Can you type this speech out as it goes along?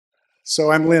So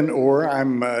I'm Lynn Orr.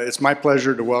 It's my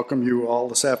pleasure to welcome you all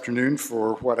this afternoon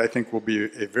for what I think will be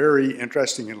a very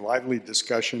interesting and lively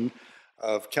discussion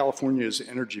of California's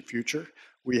energy future.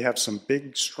 We have some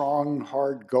big, strong,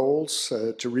 hard goals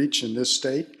to reach in this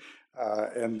state,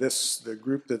 and the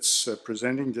group that's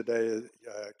presenting today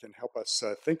can help us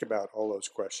think about all those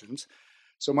questions.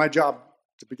 So my job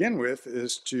to begin with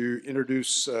is to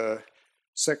introduce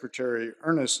Secretary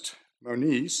Ernest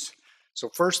Moniz. So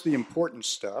first, the important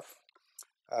stuff.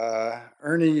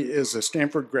 Ernie is a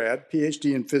Stanford grad,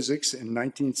 PhD in physics in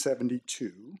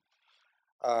 1972,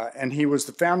 and he was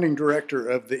the founding director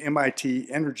of the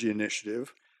MIT Energy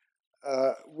Initiative,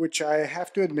 which I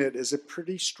have to admit is a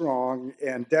pretty strong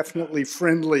and definitely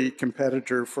friendly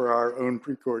competitor for our own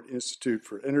Precourt Institute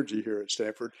for Energy here at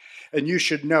Stanford. And you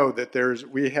should know that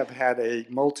we have had a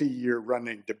multi-year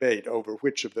running debate over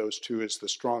which of those two is the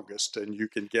strongest, and you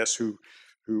can guess who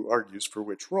argues for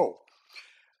which role.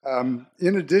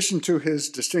 In addition to his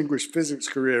distinguished physics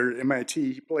career at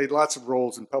MIT, he played lots of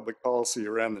roles in public policy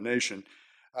around the nation.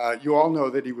 You all know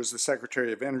that he was the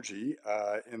Secretary of Energy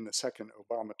in the second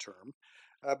Obama term,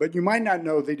 but you might not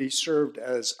know that he served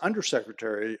as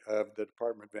Undersecretary of the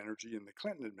Department of Energy in the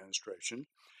Clinton administration.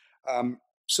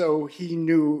 So he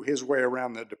knew his way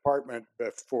around the department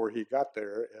before he got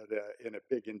there in a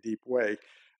big and deep way.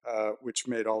 Which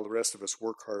made all the rest of us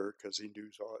work harder because he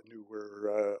knew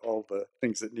where all the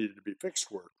things that needed to be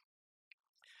fixed were.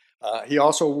 He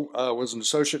also was an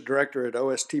associate director at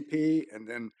OSTP and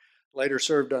then later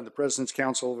served on the President's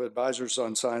Council of Advisors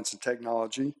on Science and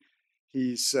Technology.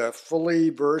 He's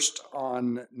fully versed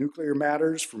on nuclear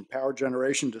matters, from power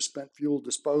generation to spent fuel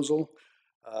disposal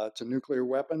to nuclear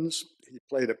weapons. He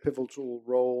played a pivotal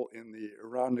role in the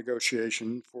Iran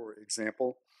negotiation, for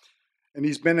example. And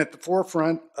he's been at the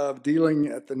forefront of dealing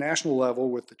at the national level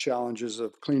with the challenges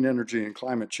of clean energy and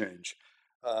climate change.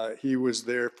 He was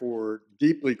therefore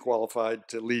deeply qualified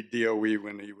to lead DOE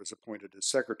when he was appointed as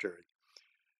secretary.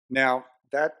 Now,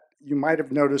 you might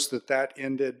have noticed that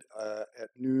ended at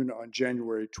noon on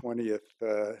January 20th,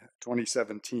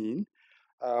 2017.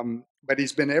 But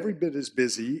he's been every bit as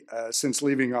busy since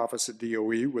leaving office at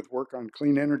DOE with work on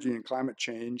clean energy and climate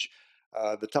change,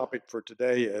 the topic for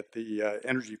today at the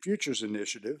Energy Futures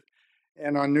Initiative,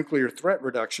 and on nuclear threat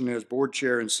reduction as board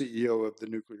chair and CEO of the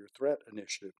Nuclear Threat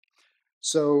Initiative.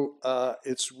 So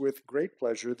it's with great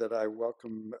pleasure that I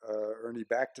welcome Ernie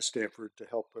back to Stanford to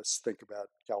help us think about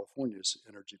California's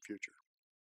energy future.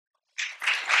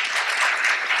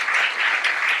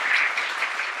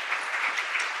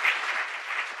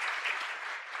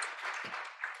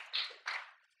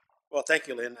 Well, thank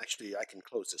you, Lynn. Actually, I can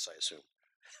close this, I assume.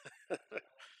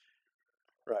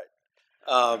 Right.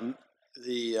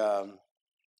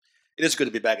 It is good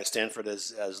to be back at Stanford,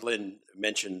 as Lynn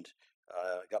mentioned.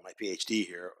 Got my PhD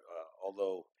here,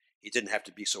 although he didn't have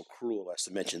to be so cruel as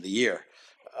to mention the year.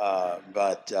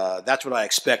 But that's what I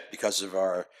expect because of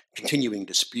our continuing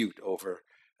dispute over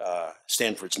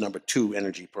Stanford's #2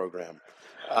 energy program.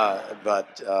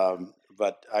 But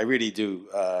I really do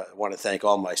want to thank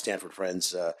all my Stanford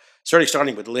friends. Certainly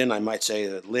starting with Lynn, I might say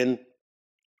that Lynn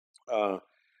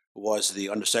was the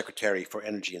Undersecretary for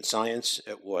Energy and Science.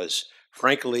 It was,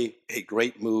 frankly, a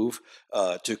great move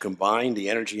to combine the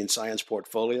energy and science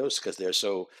portfolios because they're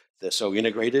so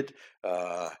integrated.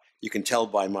 You can tell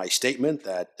by my statement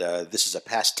that this is a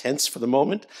past tense for the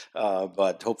moment,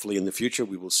 but hopefully in the future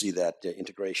we will see that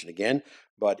integration again.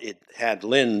 But it had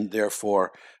Lynn,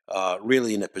 therefore,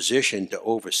 really in a position to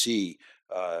oversee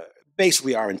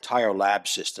basically our entire lab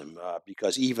system,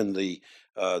 because even the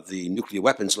nuclear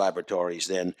weapons laboratories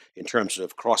then, in terms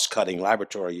of cross-cutting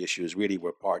laboratory issues, really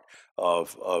were part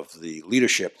of the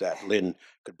leadership that Lynn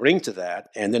could bring to that.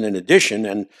 And then in addition,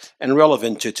 and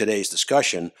relevant to today's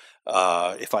discussion,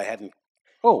 if I hadn't,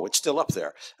 oh, it's still up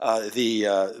there,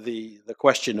 the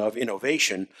question of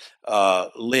innovation,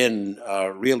 Lynn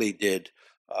really did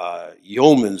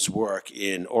yeoman's work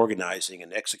in organizing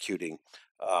and executing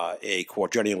a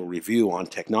quadrennial review on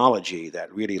technology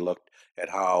that really looked at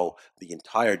how the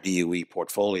entire DOE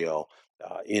portfolio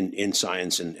in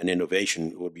science and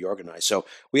innovation would be organized. So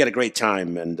we had a great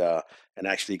time and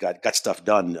actually got stuff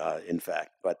done, in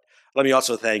fact. But let me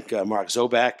also thank Mark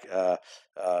Zobak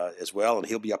as well, and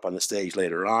he'll be up on the stage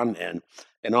later on,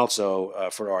 and also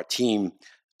for our team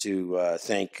to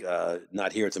thank,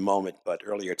 not here at the moment, but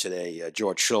earlier today,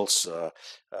 George Schultz,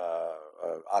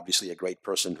 obviously a great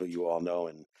person who you all know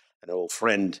and an old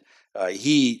friend.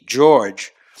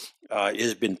 George,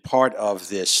 has been part of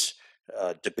this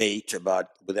debate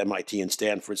with MIT and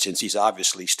Stanford since he's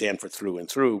obviously Stanford through and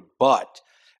through, but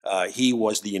He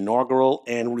was the inaugural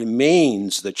and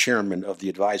remains the chairman of the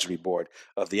advisory board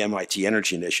of the MIT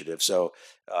Energy Initiative. So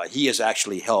he has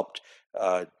actually helped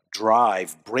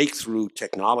drive breakthrough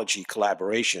technology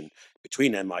collaboration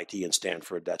between MIT and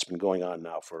Stanford that's been going on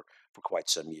now for quite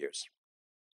some years.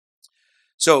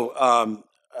 So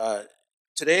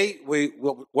today,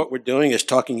 what we're doing is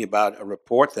talking about a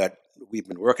report that we've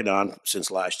been working on since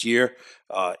last year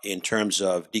in terms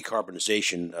of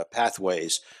decarbonization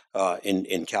pathways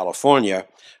in California.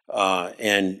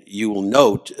 And you will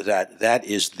note that that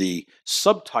is the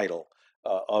subtitle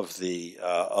of the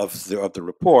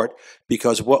report,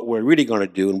 because what we're really going to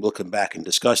do, and we'll come back and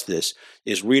discuss this,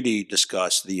 is really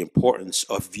discuss the importance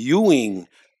of viewing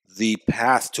the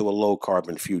path to a low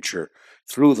carbon future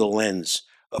through the lens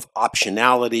of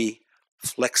optionality,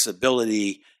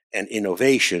 flexibility, and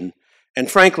innovation. And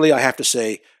frankly, I have to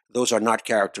say, those are not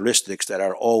characteristics that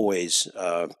are always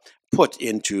put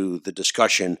into the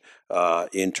discussion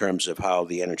in terms of how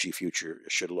the energy future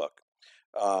should look.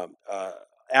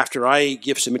 After I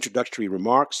give some introductory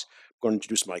remarks, I'm going to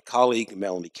introduce my colleague,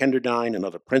 Melanie Kenderdine,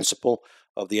 another principal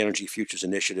of the Energy Futures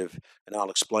Initiative, and I'll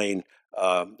explain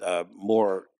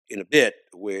more in a bit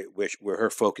where her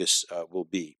focus will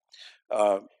be.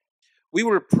 We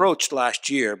were approached last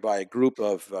year by a group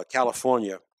of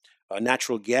California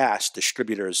natural gas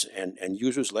distributors and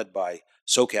users led by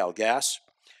SoCal Gas,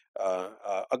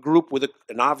 a group with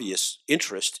an obvious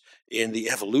interest in the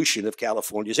evolution of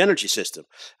California's energy system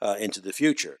into the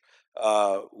future.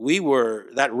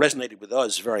 That resonated with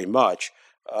us very much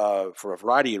for a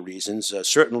variety of reasons.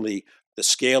 Certainly, the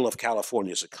scale of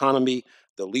California's economy,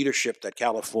 the leadership that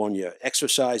California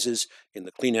exercises in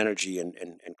the clean energy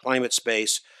and climate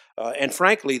space, and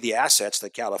frankly, the assets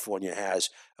that California has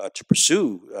to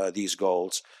pursue these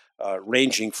goals,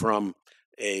 ranging from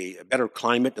a better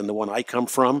climate than the one I come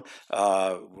from,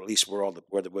 at least where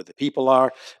the people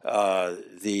are.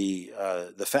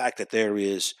 The fact that there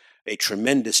is a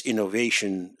tremendous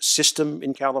innovation system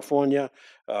in California,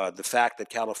 the fact that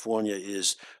California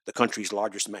is the country's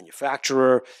largest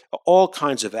manufacturer, all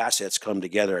kinds of assets come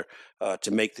together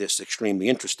to make this extremely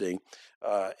interesting.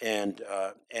 And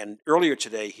earlier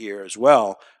today here as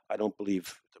well, I don't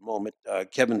believe at the moment,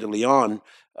 Kevin DeLeon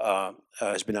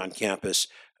has been on campus.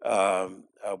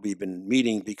 We've been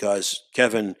meeting because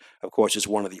Kevin, of course, is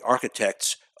one of the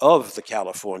architects of the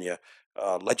California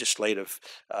legislative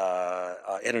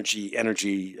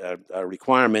energy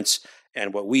requirements,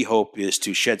 and what we hope is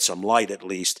to shed some light, at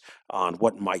least, on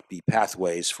what might be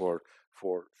pathways for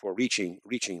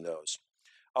reaching those.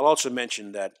 I'll also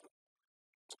mention that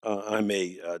I'm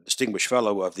a distinguished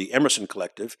fellow of the Emerson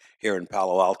Collective here in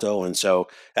Palo Alto, and so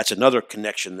that's another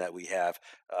connection that we have.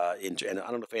 And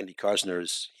I don't know if Andy Karsner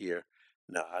is here.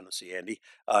 No, I don't see Andy.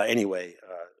 Anyway,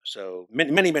 so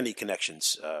many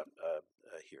connections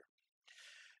here.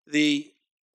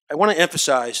 I want to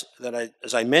emphasize that,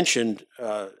 as I mentioned,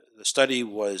 the study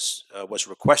was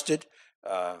requested.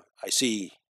 I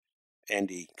see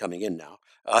Andy coming in now.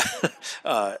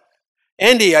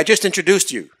 Andy, I just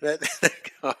introduced you. And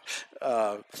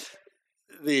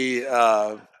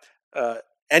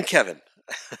Kevin.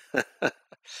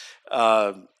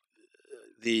 I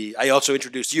also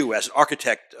introduced you as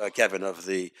architect, Kevin, of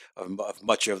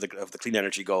much of the clean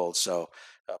energy goals. So,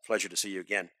 pleasure to see you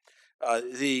again.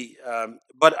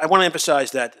 But I want to emphasize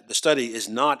that the study is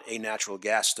not a natural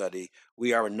gas study.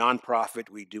 We are a nonprofit.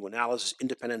 We do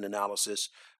independent analysis.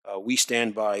 We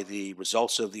stand by the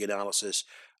results of the analysis.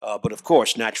 But of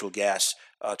course, natural gas,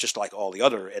 just like all the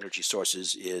other energy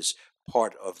sources, is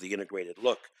part of the integrated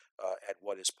look at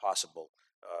what is possible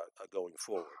going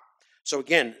forward. So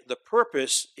again, the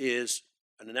purpose is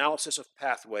an analysis of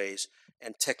pathways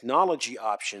and technology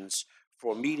options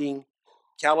for meeting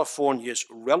California's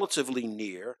relatively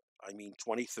near,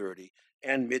 2030,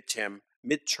 and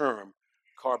midterm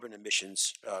carbon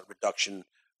emissions reduction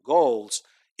goals.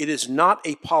 It is not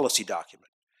a policy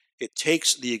document. It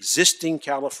takes the existing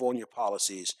California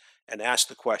policies and asks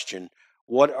the question,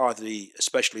 what are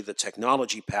especially the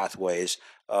technology pathways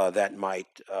that might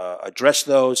address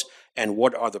those, and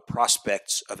what are the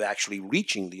prospects of actually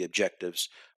reaching the objectives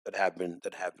that have been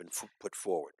put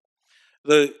forward?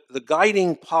 The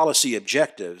guiding policy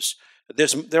objectives,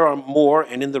 there are more,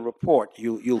 and in the report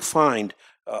you'll find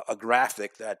a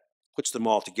graphic that puts them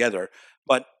all together.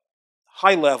 But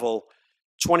high level,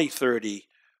 2030,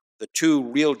 the two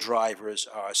real drivers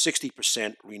are a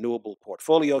 60% renewable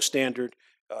portfolio standard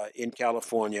in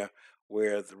California,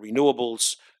 where the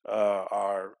renewables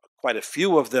are quite a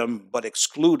few of them, but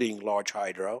excluding large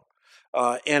hydro,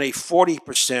 and a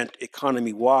 40%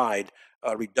 economy-wide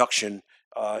reduction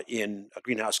in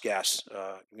greenhouse gas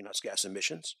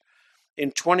emissions.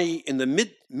 In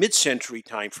the mid-century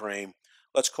time frame,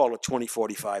 let's call it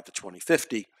 2045 to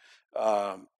 2050,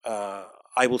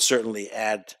 I will certainly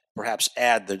perhaps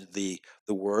add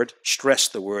stress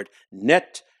the word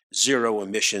net zero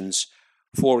emissions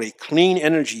for a clean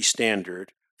energy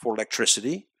standard for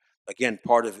electricity, again,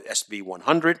 part of SB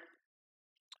 100,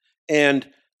 and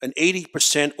an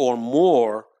 80% or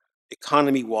more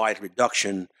economy-wide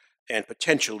reduction and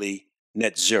potentially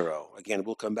net zero. Again,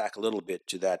 we'll come back a little bit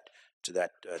to that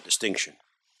distinction.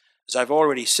 As I've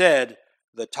already said,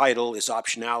 the title is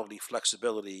Optionality,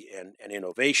 Flexibility, and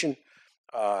Innovation,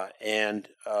 and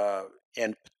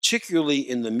particularly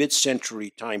in the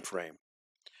mid-century time frame,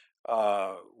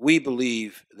 we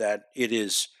believe that it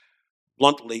is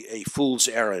bluntly a fool's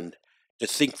errand to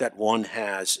think that one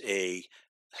has a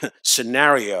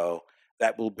scenario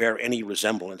that will bear any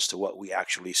resemblance to what we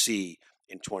actually see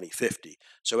in 2050.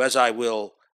 So as I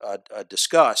will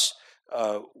discuss,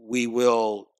 we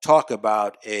will talk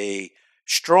about a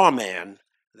straw man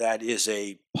that is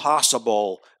a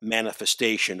possible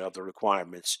manifestation of the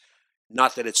requirements,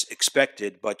 not that it's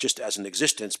expected, but just as an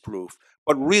existence proof,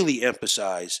 but really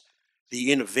emphasize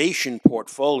the innovation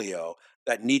portfolio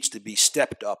that needs to be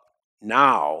stepped up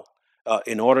now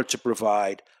in order to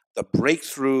provide the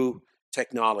breakthrough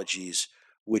technologies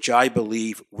which I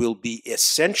believe will be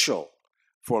essential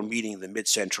for meeting the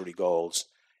mid-century goals,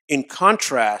 in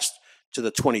contrast to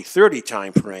the 2030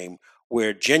 timeframe,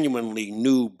 where genuinely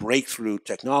new breakthrough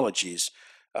technologies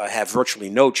have virtually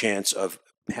no chance of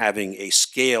having a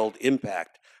scaled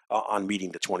impact on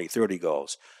meeting the 2030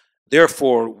 goals.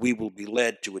 Therefore, we will be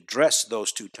led to address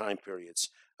those two time periods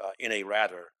in a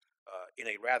rather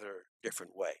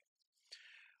different way.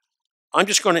 I'm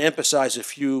just going to emphasize a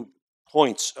few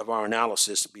points of our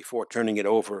analysis before turning it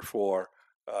over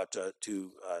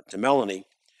to Melanie.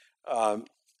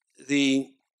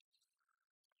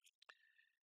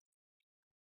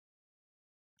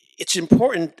 It's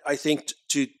important, I think,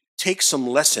 to take some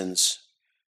lessons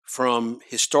from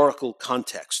historical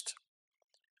context,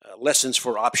 lessons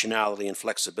for optionality and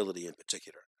flexibility in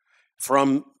particular,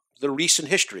 from the recent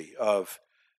history of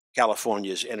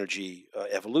California's energy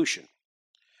evolution.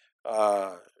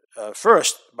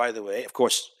 First, by the way, of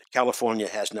course, California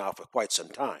has now for quite some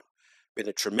time been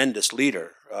a tremendous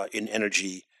leader in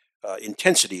energy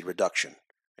intensity reduction,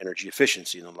 energy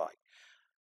efficiency, and the like.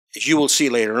 As you will see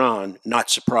later on, not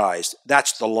surprised,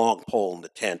 that's the long pole in the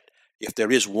tent. If there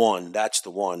is one, that's the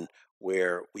one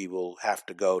where we will have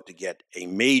to go to get a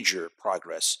major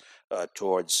progress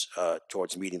towards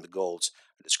meeting the goals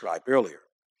I described earlier.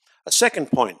 A second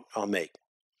point I'll make.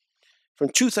 From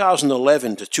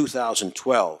 2011 to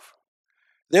 2012,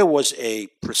 there was a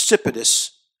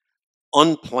precipitous,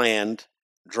 unplanned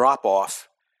drop-off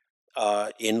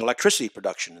in electricity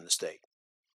production in the state.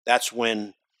 That's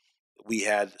when we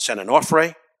had San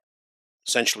Onofre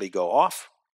essentially go off,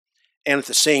 and at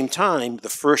the same time, the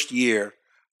first year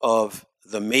of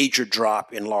the major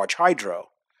drop in large hydro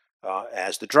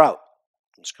as the drought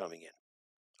was coming in.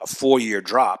 A 4-year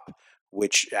drop,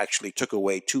 which actually took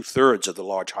away 2/3 of the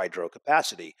large hydro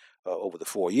capacity over the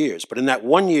 4 years. But in that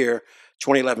 1 year,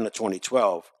 2011 to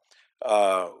 2012,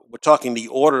 we're talking the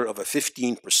order of a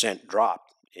 15% drop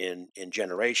in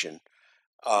generation.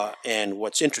 And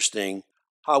what's interesting,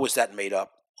 how was that made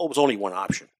up? Oh, it was only one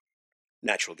option: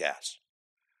 natural gas.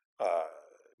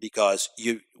 Because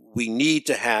we need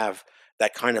to have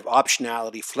that kind of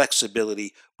optionality,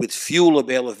 flexibility with fuel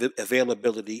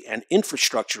availability and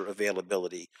infrastructure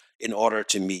availability in order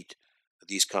to meet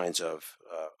these kinds of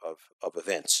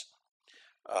events.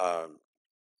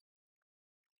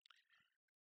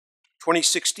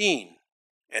 2016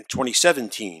 and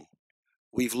 2017,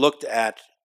 we've looked at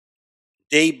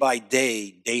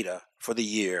day-by-day data for the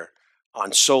year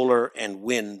on solar and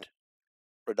wind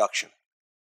production.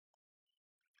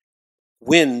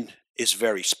 Wind is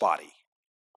very spotty.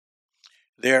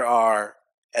 There are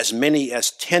as many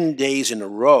as 10 days in a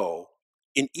row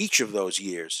in each of those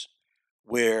years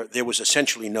where there was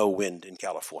essentially no wind in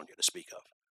California to speak of.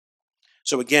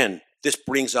 So again, this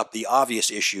brings up the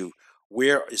obvious issue: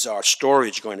 where is our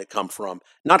storage going to come from?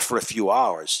 Not for a few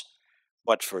hours,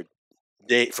 but for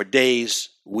days,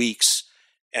 weeks,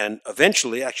 and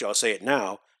eventually, actually I'll say it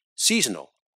now, seasonal.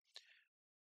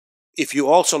 If you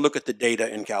also look at the data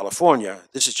in California,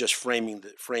 this is just framing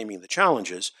the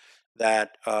challenges.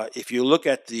 That if you look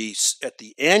at the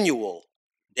annual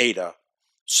data,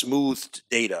 smoothed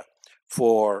data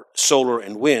for solar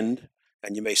and wind,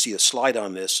 and you may see a slide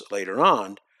on this later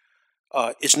on,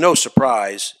 it's no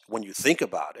surprise when you think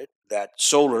about it that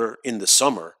solar in the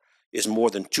summer is more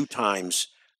than 2 times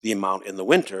the amount in the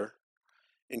winter.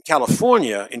 In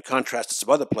California, in contrast to some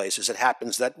other places, it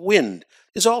happens that wind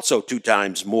is also 2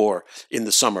 times more in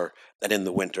the summer than in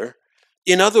the winter.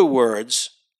 In other words,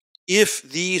 if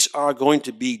these are going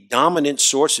to be dominant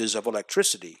sources of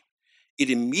electricity, it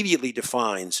immediately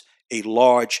defines a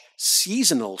large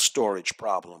seasonal storage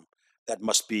problem that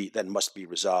must be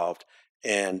resolved.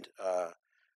 And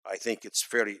I think it's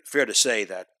fair to say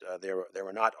that there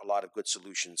are not a lot of good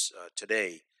solutions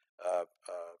today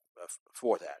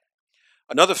for that.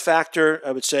 Another factor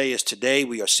I would say is today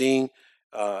we are seeing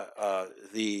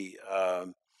the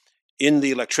in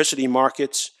the electricity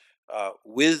markets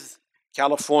with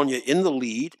California in the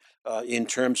lead in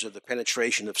terms of the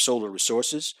penetration of solar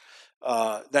resources,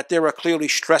 that there are clearly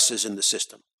stresses in the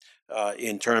system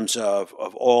in terms of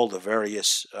all the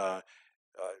various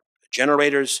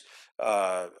generators.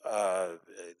 There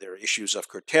are issues of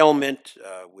curtailment,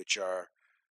 which are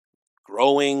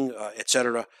growing, et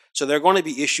cetera. So there are going to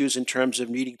be issues in terms of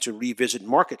needing to revisit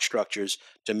market structures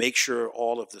to make sure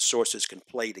all of the sources can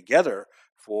play together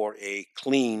for a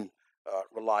clean,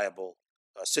 reliable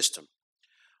system.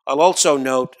 I'll also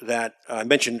note that I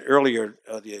mentioned earlier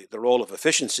the role of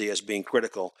efficiency as being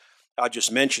critical. I'll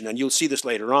just mention, and you'll see this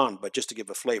later on, but just to give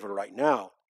a flavor right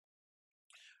now,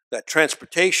 that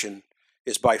transportation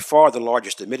is by far the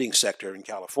largest emitting sector in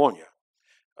California,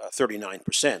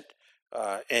 39%.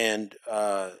 And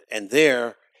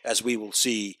there, as we will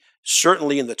see,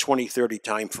 certainly in the 2030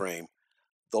 timeframe,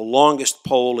 the longest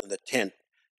pole in the tent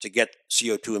to get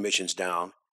CO2 emissions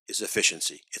down is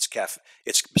efficiency. It's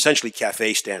essentially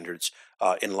CAFE standards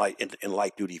in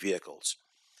light duty vehicles.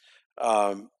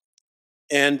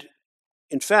 And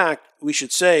in fact, we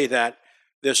should say that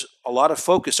there's a lot of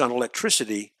focus on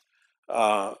electricity,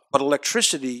 but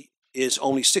electricity is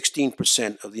only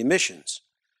 16% of the emissions.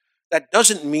 That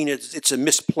doesn't mean it's a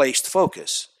misplaced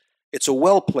focus. It's a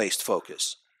well-placed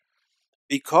focus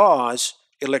because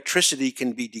electricity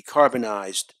can be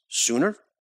decarbonized sooner.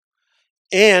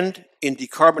 And in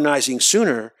decarbonizing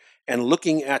sooner and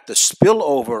looking at the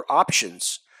spillover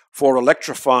options for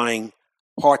electrifying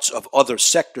parts of other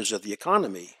sectors of the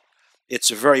economy,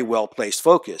 it's a very well-placed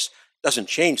focus. Doesn't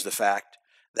change the fact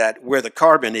that where the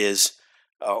carbon is,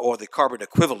 or the carbon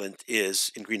equivalent is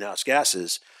in greenhouse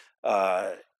gases,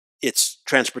 it's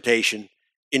transportation,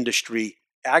 industry,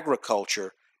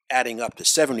 agriculture, adding up to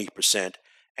 70%,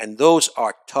 and those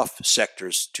are tough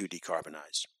sectors to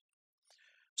decarbonize.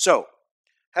 So,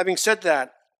 having said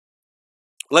that,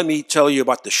 let me tell you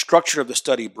about the structure of the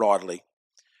study broadly.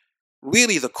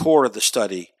 Really, the core of the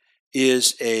study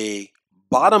is a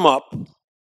bottom-up,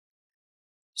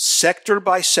 sector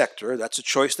by sector, that's a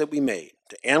choice that we made,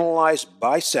 to analyze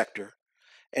by sector,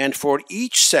 and for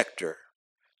each sector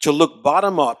to look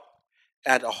bottom-up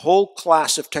at a whole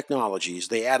class of technologies.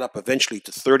 They add up eventually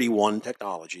to 31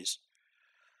 technologies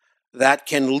that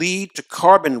can lead to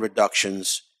carbon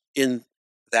reductions in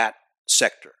that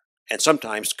sector and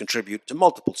sometimes contribute to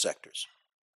multiple sectors.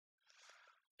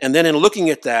 And then in looking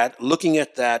at that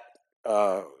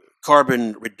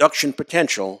carbon reduction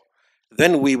potential,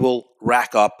 then we will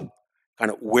rack up kind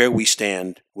of where we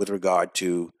stand with regard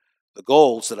to the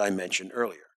goals that I mentioned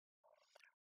earlier.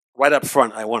 Right up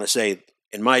front, I want to say,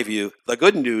 in my view, the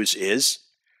good news is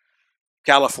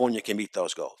California can meet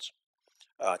those goals.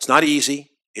 It's not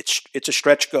easy. It's a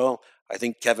stretch goal. I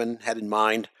think Kevin had in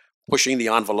mind pushing the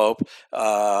envelope,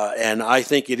 and I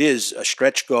think it is a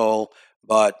stretch goal.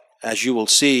 But as you will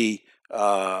see,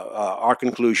 our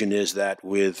conclusion is that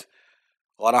with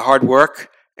a lot of hard work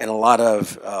and a lot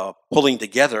of pulling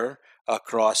together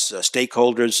across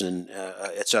stakeholders and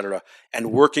et cetera,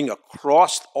 and working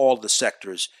across all the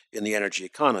sectors in the energy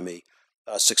economy,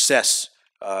 success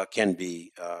can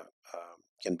be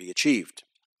achieved.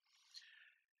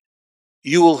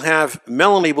 You will have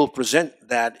Melanie will present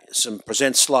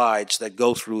slides that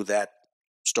go through that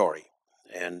story,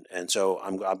 and so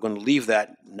I'm going to leave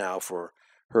that now for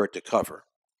her to cover.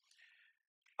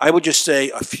 I would just say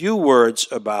a few words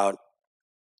about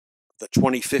the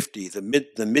 2050,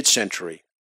 the mid-century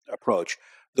approach.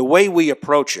 The way we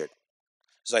approach it,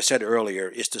 as I said earlier,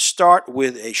 is to start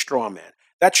with a straw man.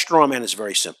 That straw man is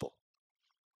very simple.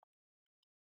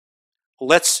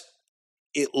 Let's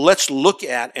look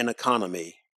at an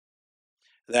economy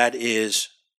that is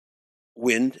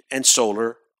wind and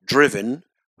solar driven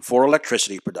for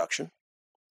electricity production.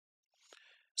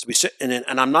 So we said,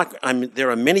 there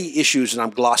are many issues that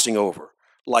I'm glossing over,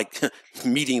 like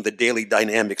meeting the daily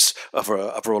dynamics of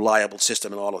a reliable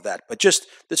system and all of that. But just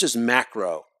this is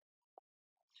macro.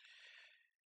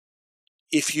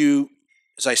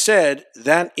 As I said,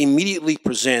 that immediately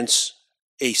presents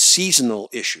a seasonal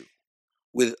issue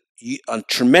with a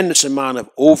tremendous amount of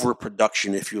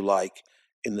overproduction, if you like,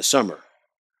 in the summer.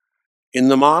 In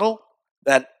the model,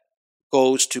 that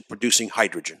goes to producing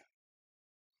hydrogen,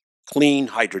 clean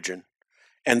hydrogen.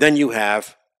 And then you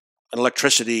have an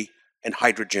electricity and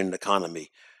hydrogen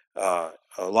economy. A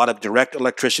lot of direct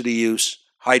electricity use,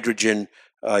 hydrogen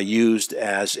used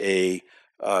as a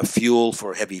fuel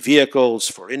for heavy vehicles,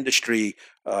 for industry,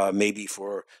 maybe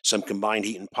for some combined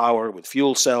heat and power with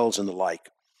fuel cells and the like,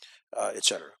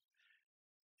 etc.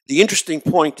 The interesting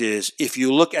point is, if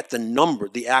you look at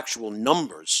the actual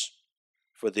numbers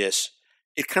for this,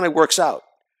 it kind of works out.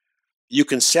 You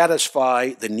can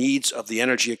satisfy the needs of the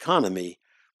energy economy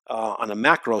on a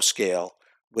macro scale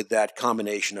with that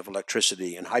combination of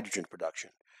electricity and hydrogen production.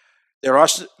 There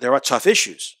are tough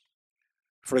issues.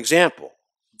 For example,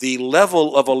 the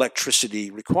level of electricity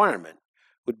requirement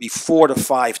would be 4 to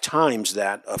 5 times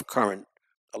that of current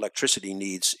electricity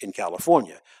needs in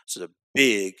California. So it's a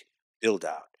big build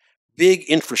out, big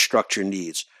infrastructure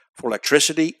needs for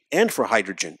electricity and for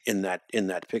hydrogen in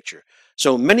that picture.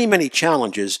 So many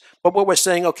challenges, but what we're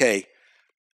saying, okay,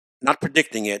 not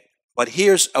predicting it, but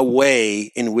here's a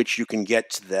way in which you can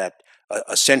get to that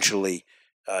essentially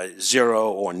zero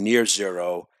or near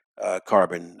zero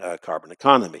carbon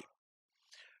economy.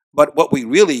 But what we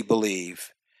really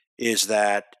believe is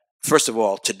that, first of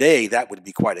all, today that would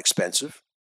be quite expensive.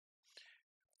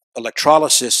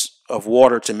 Electrolysis of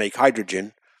water to make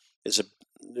hydrogen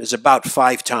is about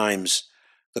 5 times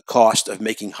the cost of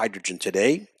making hydrogen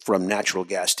today from natural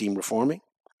gas steam reforming.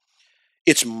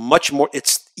 It's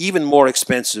even more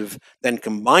expensive than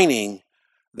combining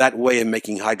that way of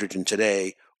making hydrogen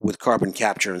today with carbon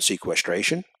capture and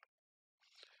sequestration.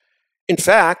 In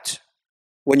fact,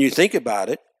 when you think about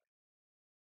it,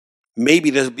 maybe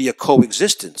there'll be a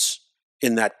coexistence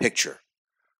in that picture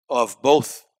of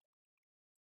both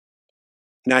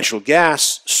natural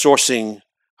gas sourcing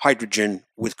hydrogen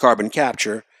with carbon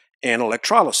capture and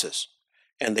electrolysis,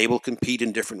 and they will compete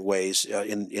in different ways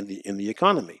in the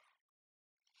economy.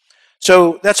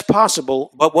 So that's possible,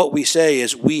 but what we say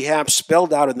is we have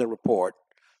spelled out in the report,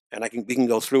 and we can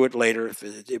go through it later if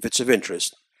it's of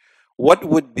interest, what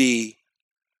would be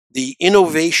the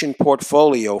innovation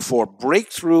portfolio for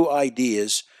breakthrough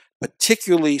ideas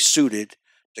particularly suited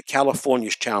to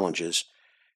California's challenges.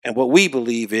 And what we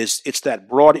believe is it's that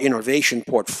broad innovation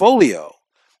portfolio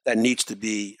that needs to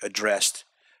be addressed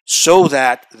so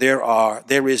that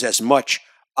there is as much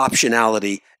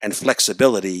optionality and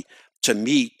flexibility to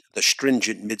meet the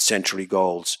stringent mid-century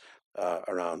goals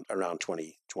around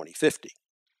 2050.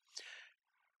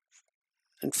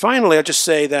 And finally, I'll just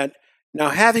say that now,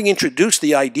 having introduced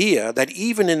the idea that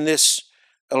even in this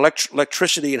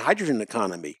electricity and hydrogen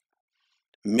economy,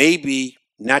 maybe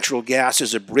natural gas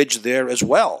is a bridge there as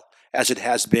well, as it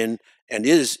has been and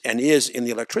is in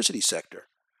the electricity sector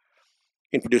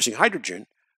in producing hydrogen,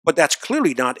 but that's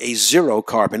clearly not a zero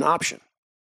carbon option.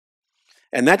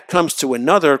 And that comes to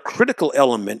another critical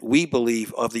element, we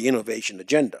believe, of the innovation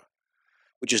agenda,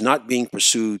 which is not being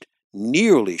pursued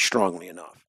nearly strongly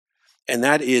enough. And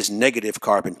that is negative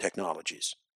carbon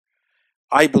technologies.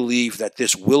 I believe that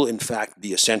this will, in fact,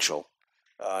 be essential,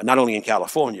 not only in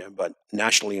California, but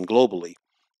nationally and globally,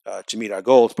 to meet our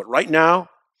goals. But right now,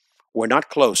 we're not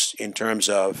close in terms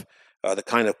of the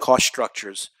kind of cost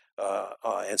structures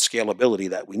and scalability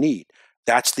that we need.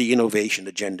 That's the innovation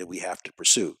agenda we have to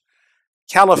pursue.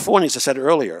 California, as I said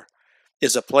earlier,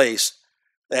 is a place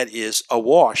that is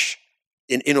awash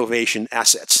in innovation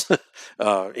assets,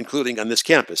 including on this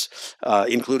campus,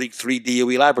 including 3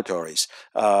 DOE laboratories,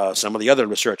 some of the other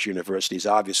research universities,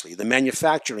 obviously, the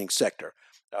manufacturing sector,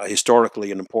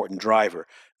 historically an important driver,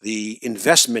 the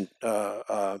investment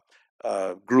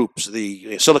groups,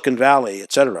 the Silicon Valley,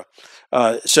 et cetera.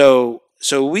 So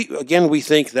we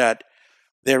think that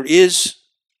there is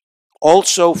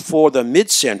also for the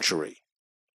mid-century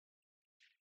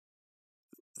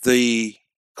the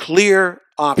clear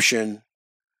option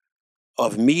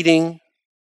of meeting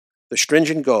the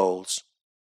stringent goals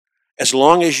as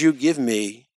long as you give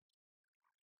me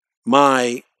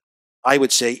my, I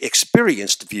would say,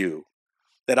 experienced view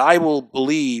that I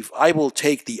will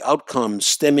take the outcomes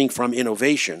stemming from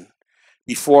innovation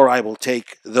before I will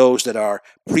take those that are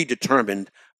predetermined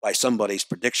by somebody's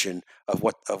prediction of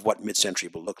what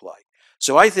mid-century will look like.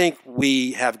 So I think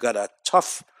we have got a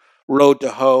tough road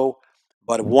to hoe,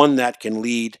 but one that can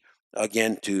lead,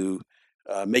 again, to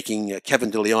making Kevin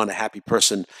DeLeon a happy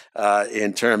person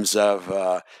in terms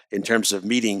of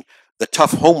meeting the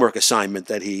tough homework assignment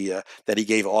that he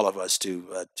gave all of us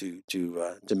to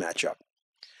match up.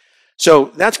 So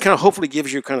that's kind of hopefully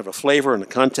gives you kind of a flavor and a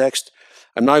context.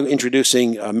 I'm now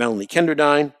introducing Melanie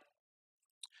Kenderdine.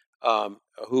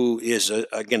 who is,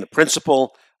 again, the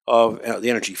principal of the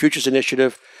Energy Futures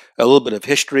Initiative. A little bit of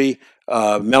history.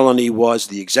 Melanie was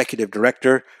the executive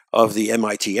director of the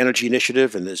MIT Energy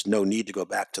Initiative, and there's no need to go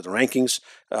back to the rankings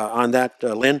on that,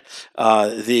 Lynn.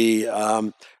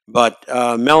 But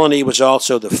Melanie was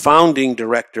also the founding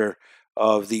director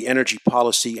of the Energy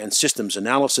Policy and Systems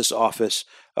Analysis Office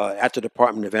at the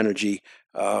Department of Energy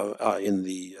in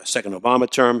the second Obama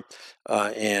term,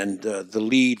 and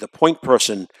the point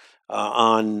person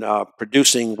on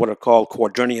producing what are called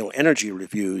quadrennial energy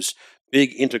reviews,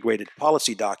 big integrated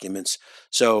policy documents.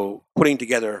 So putting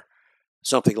together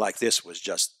something like this was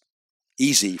just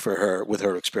easy for her with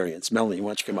her experience. Melanie, why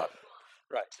don't you come up?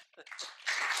 Right.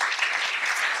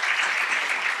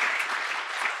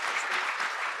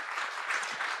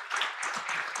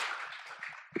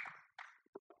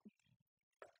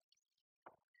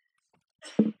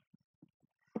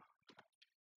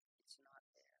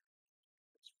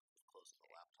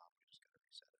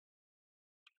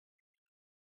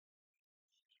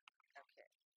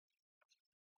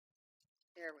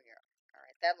 There we go. All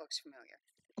right, that looks familiar.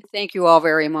 Thank you all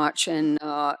very much, and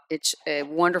it's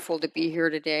wonderful to be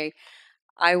here today.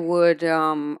 I would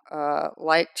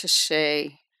like to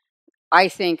say, I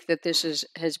think that this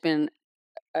has been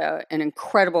an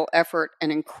incredible effort, an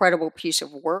incredible piece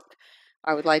of work.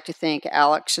 I would like to thank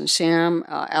Alex and Sam.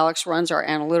 Alex runs our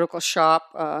analytical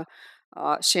shop.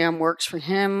 Sam works for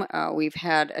him. We've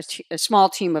had a small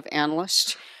team of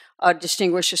analysts,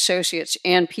 distinguished associates,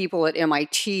 and people at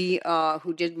MIT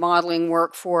who did modeling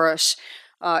work for us,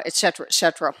 et cetera, et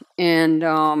cetera. And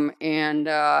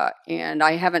I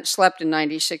haven't slept in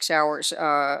 96 hours,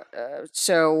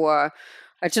 so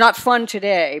it's not fun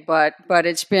today, but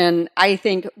it's been, I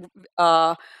think,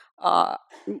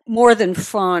 more than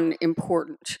fun,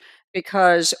 important.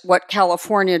 Because what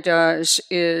California does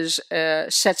is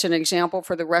sets an example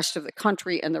for the rest of the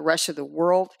country and the rest of the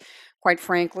world, quite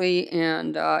frankly.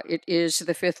 And it is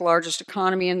the 5th largest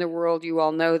economy in the world. You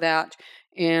all know that.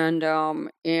 And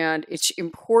it's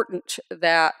important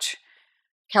that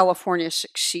California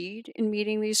succeed in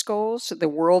meeting these goals. The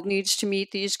world needs to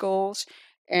meet these goals.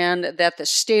 And that the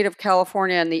state of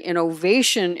California and the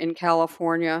innovation in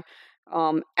California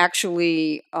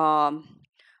actually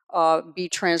be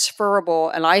transferable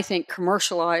and I think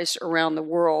commercialized around the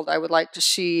world. I would like to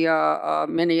see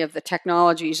many of the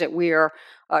technologies that we are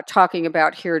talking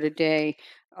about here today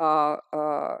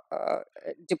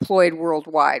deployed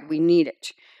worldwide. We need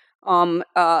it.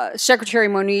 Secretary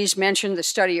Moniz mentioned the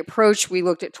study approach. We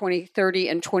looked at 2030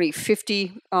 and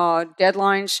 2050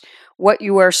 deadlines. What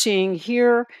you are seeing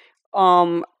here,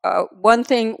 one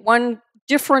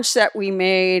difference that we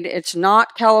made, it's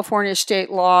not California state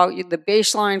law. The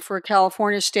baseline for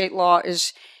California state law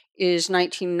is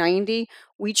 1990.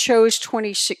 We chose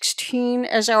 2016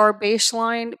 as our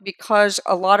baseline because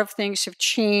a lot of things have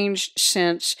changed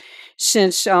since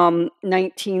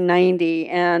 1990,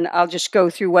 and I'll just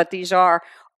go through what these are.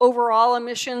 Overall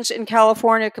emissions in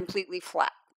California completely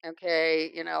flat. Okay,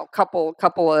 you know, couple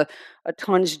of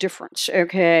tons difference.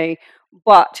 Okay.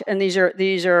 But, and these are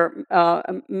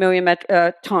million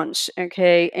tons,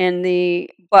 okay,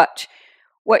 but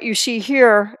what you see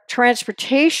here,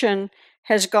 transportation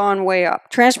has gone way up.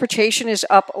 Transportation is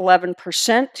up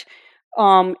 11%.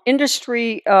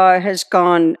 Industry is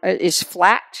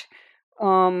flat.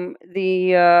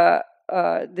 These are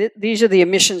the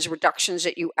emissions reductions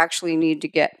that you actually need to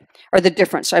get, or the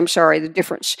difference.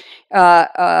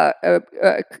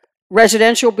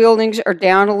 Residential buildings are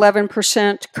down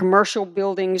 11%. Commercial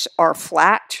buildings are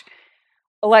flat.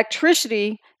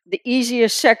 Electricity, the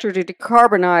easiest sector to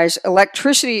decarbonize,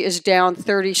 electricity is down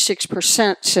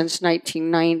 36% since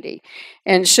 1990.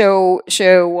 And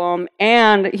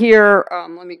and here,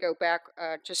 let me go back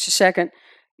just a second.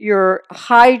 Your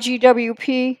high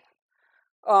GWP,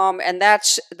 and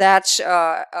that's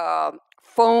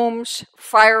foams,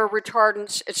 fire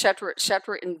retardants, et cetera,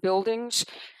 in buildings.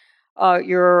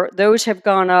 Those have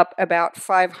gone up about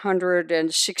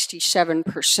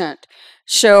 567%.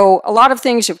 So a lot of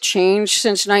things have changed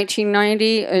since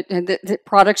 1990, the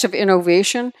products of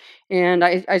innovation, and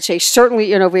I'd say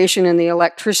certainly innovation in the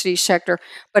electricity sector,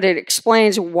 but it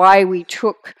explains why we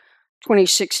took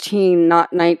 2016,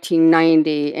 not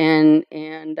 1990, and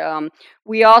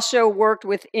we also worked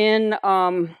within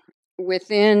I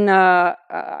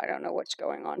don't know what's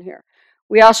going on here.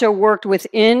 We also worked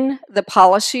within the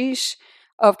policies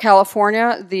of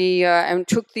California and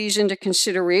took these into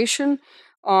consideration.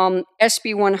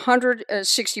 SB 100,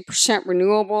 60%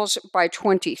 renewables by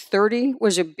 2030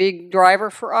 was a big driver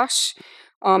for us.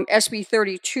 SB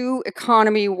 32,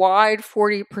 economy-wide,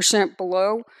 40%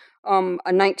 below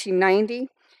 1990.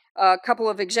 A couple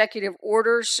of executive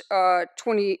orders,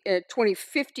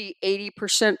 2050,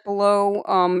 80% below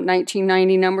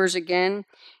 1990 numbers again.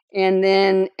 And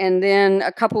then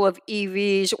a couple of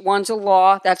EVs. One's a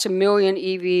law, that's 1 million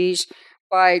EVs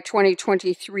by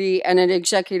 2023, and an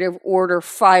executive order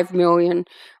 5 million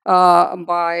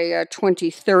by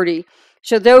 2030.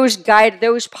 So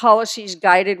those policies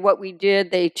guided what we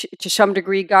did. They, to some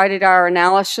degree, guided our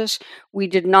analysis. We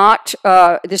did not.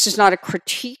 This is not a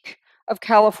critique of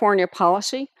California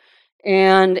policy,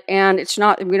 and it's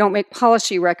not. We don't make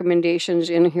policy recommendations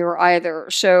in here either.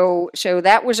 So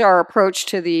that was our approach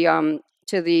to the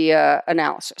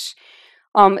analysis.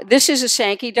 This is a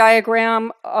Sankey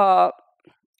diagram.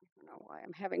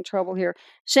 I'm having trouble here.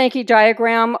 Sankey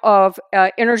diagram of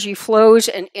energy flows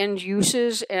and end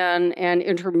uses and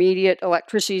intermediate,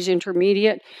 electricity is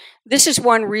intermediate. This is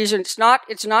one reason it's not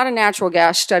a natural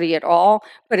gas study at all,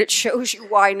 but it shows you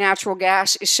why natural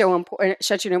gas is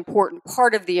such an important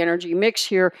part of the energy mix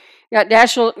here.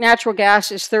 Natural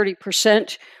gas is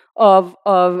 30% of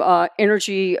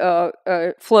energy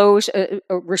flows,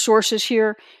 resources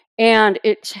here. And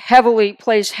it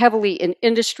plays heavily in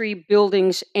industry,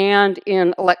 buildings, and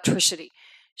in electricity.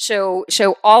 So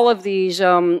all of these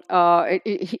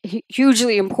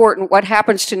hugely important. What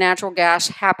happens to natural gas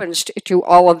happens to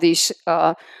all of these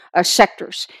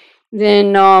sectors.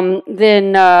 Then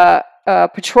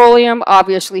petroleum,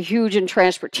 obviously huge in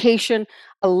transportation,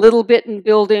 a little bit in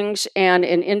buildings and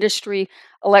in industry.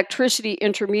 Electricity,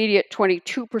 intermediate,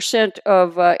 22%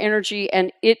 of energy,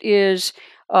 and it is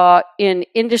in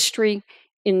industry,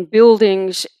 in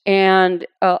buildings, and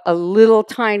a little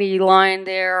tiny line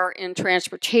there in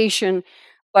transportation.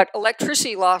 But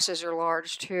electricity losses are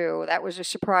large too. That was a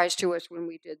surprise to us when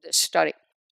we did this study.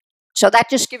 So that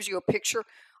just gives you a picture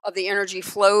of the energy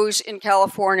flows in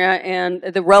California and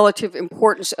the relative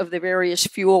importance of the various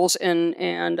fuels and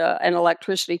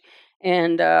electricity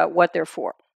and what they're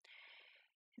for.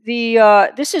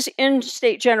 This is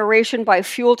in-state generation by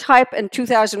fuel type. In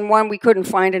 2001, we couldn't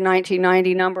find a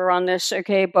 1990 number on this,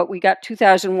 okay, but we got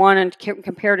 2001 and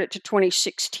compared it to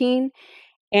 2016.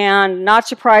 And not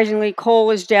surprisingly,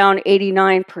 coal is down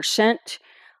 89%.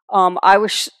 I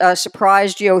was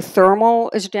surprised geothermal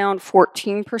is down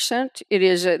 14%.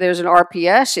 There's an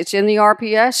RPS, it's in the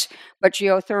RPS, but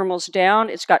geothermal's down,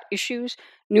 it's got issues.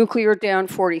 Nuclear down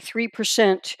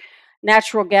 43%.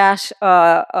 Natural gas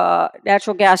down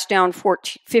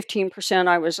 15%.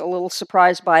 I was a little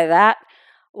surprised by that.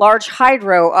 Large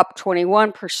hydro up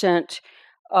 21%.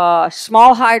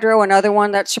 Small hydro, another one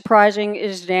that's surprising,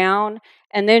 is down.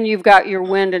 And then you've got your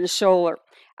wind and solar.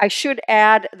 I should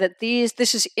add that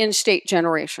this is in-state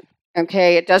generation.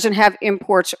 Okay, it doesn't have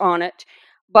imports on it.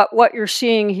 But what you're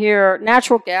seeing here,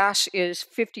 natural gas is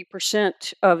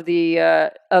 50% of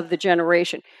the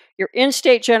generation. Your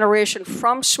in-state generation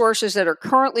from sources that are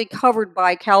currently covered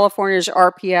by California's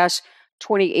RPS,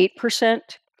 28%.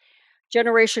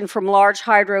 Generation from large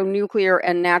hydro, nuclear,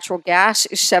 and natural gas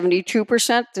is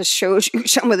 72%. This shows you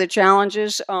some of the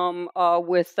challenges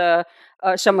with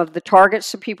some of the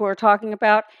targets that people are talking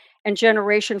about. And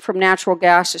generation from natural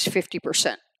gas is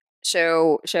 50%.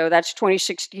 So that's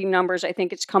 2016 numbers. I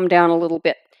think it's come down a little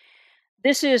bit.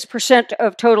 This is percent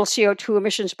of total CO2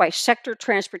 emissions by sector.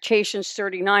 Transportation's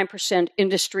 39%,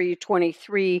 industry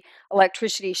 23%,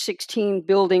 electricity 16%,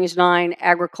 buildings 9%,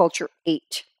 agriculture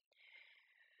 8%.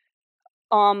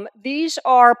 These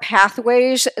are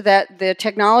pathways the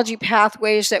technology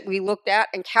pathways that we looked at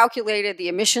and calculated the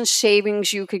emission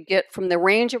savings you could get from the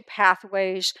range of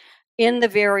pathways in the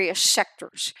various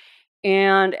sectors.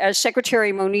 And as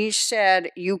Secretary Moniz said,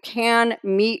 you can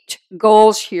meet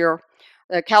goals here,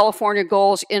 the California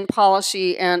goals in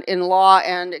policy and in law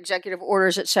and executive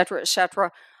orders, et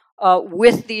cetera,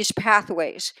 with these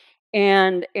pathways.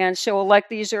 And so, like,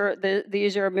 these are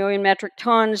 1 million metric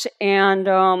tons, and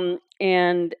I'm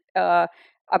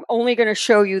only going to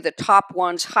show you the top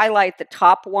ones, highlight the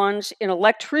top ones. In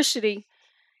electricity,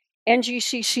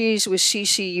 NGCCs with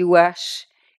CCUS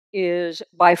is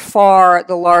by far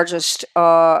the largest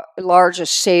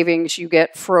savings you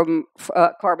get from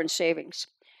carbon savings.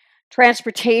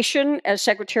 Transportation, as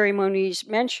Secretary Moniz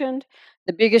mentioned,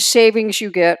 the biggest savings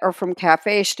you get are from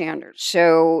CAFE standards.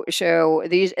 So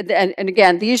these, and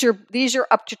again, these are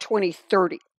up to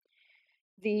 2030.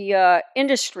 The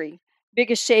industry,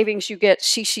 biggest savings you get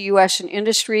CCUS in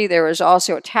industry. There is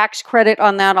also a tax credit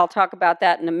on that. I'll talk about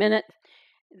that in a minute.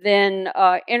 Then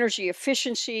energy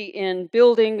efficiency in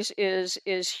buildings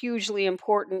is hugely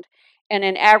important. And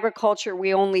in agriculture,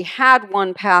 we only had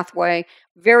one pathway.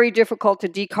 Very difficult to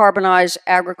decarbonize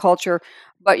agriculture,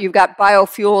 but you've got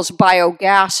biofuels,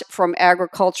 biogas from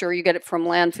agriculture. You get it from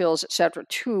landfills, et cetera,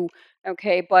 too.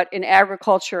 Okay, but in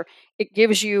agriculture, it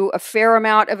gives you a fair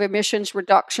amount of emissions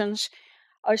reductions.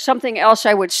 Something else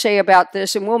I would say about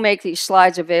this, and we'll make these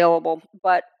slides available,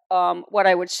 but what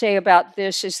I would say about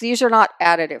this is these are not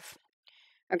additive.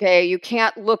 Okay, you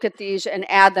can't look at these and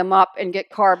add them up and get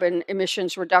carbon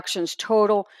emissions reductions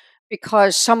total,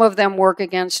 because some of them work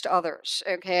against others.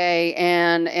 Okay,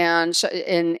 and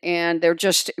they're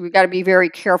just, we've got to be very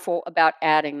careful about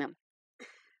adding them.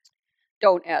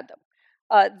 Don't add them.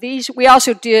 These we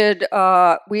also did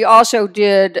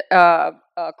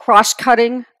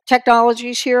cross-cutting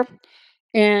technologies here,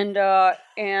 and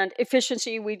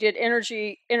efficiency. We did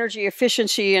energy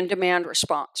efficiency and demand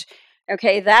response.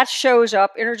 Okay, that shows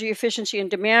up, energy efficiency and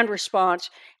demand response,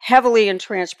 heavily in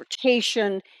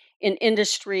transportation, in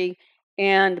industry,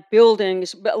 and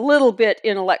buildings, but a little bit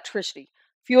in electricity.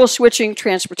 Fuel switching,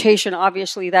 transportation,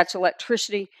 obviously that's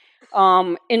electricity.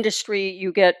 Industry,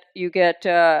 you can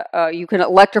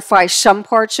electrify some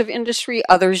parts of industry,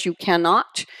 others you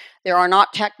cannot. There are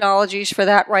not technologies for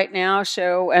that right now,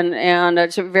 so and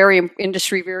it's a very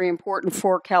important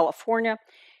for California.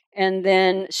 And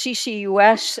then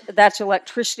CCUS, that's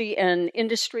electricity and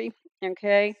industry.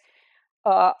 Okay,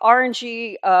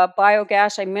 RNG,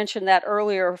 biogas, I mentioned that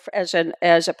earlier as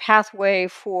a pathway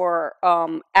for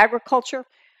agriculture.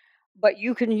 But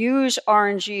you can use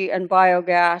RNG and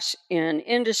biogas in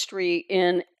industry,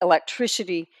 in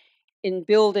electricity, in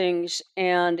buildings,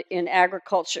 and in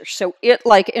agriculture. So it,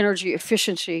 like energy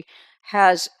efficiency,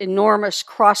 has enormous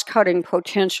cross-cutting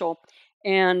potential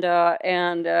and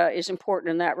is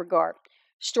important in that regard.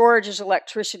 Storage is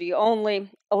electricity only.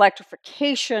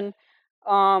 Electrification,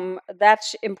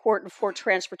 that's important for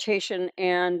transportation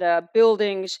and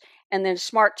buildings. And then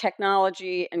smart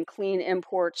technology and clean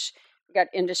imports. We've got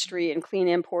industry, and clean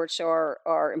imports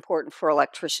are important for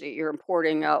electricity. You're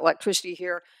importing electricity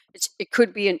here. It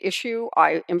could be an issue.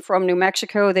 I am from New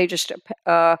Mexico. They just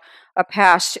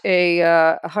passed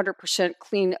a 100%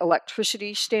 clean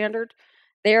electricity standard.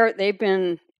 They've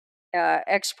been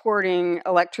exporting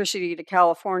electricity to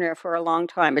California for a long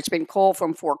time. It's been coal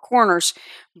from Four Corners,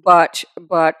 but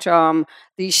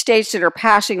these states that are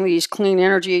passing these clean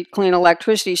energy, clean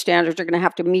electricity standards are going to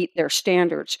have to meet their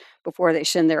standards before they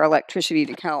send their electricity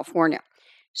to California.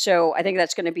 So I think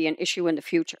that's going to be an issue in the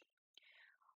future.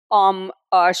 So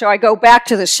I go back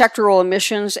to the sectoral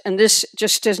emissions, and this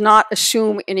just does not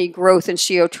assume any growth in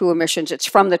CO2 emissions. It's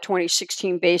from the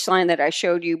 2016 baseline that I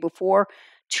showed you before.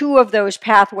 Two of those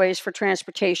pathways for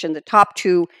transportation, the top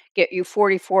two, get you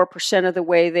 44% of the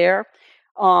way there.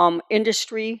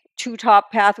 Industry, two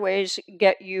top pathways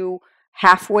get you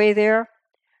halfway there.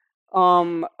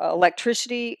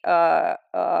 Electricity,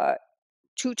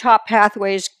 two top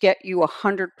pathways get you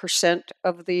 100%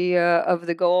 of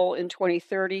the goal in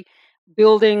 2030.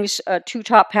 Buildings, two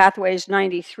top pathways,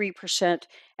 93%,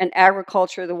 and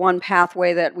agriculture, the one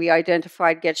pathway that we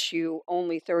identified, gets you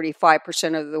only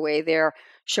 35% of the way there,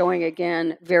 showing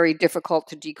again very difficult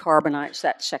to decarbonize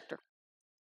that sector.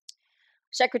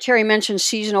 Secretary mentioned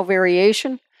seasonal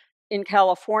variation in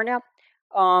California.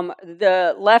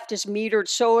 The left is metered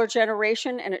solar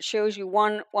generation, and it shows you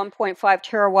 1.5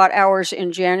 terawatt hours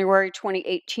in January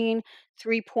 2018,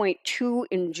 3.2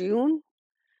 in June,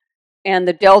 and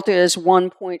the delta is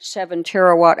 1.7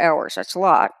 terawatt hours. That's a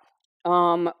lot.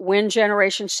 Wind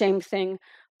generation, same thing,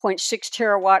 0.6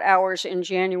 terawatt hours in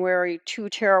January, 2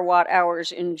 terawatt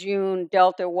hours in June,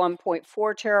 delta 1.4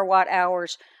 terawatt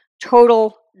hours.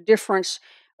 Total difference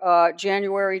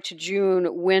January to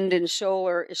June, wind and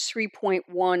solar, is 3.1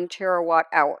 terawatt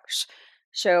hours.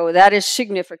 So that is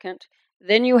significant.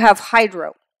 Then you have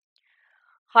hydro.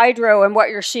 Hydro, and what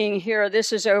you're seeing here,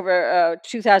 this is over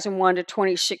 2001 to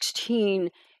 2016,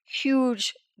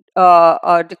 huge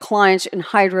declines in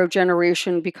hydro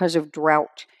generation because of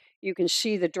drought. You can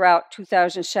see the drought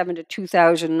 2007 to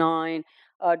 2009,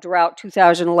 drought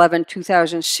 2011,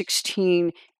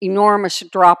 2016, enormous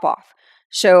drop-off.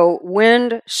 So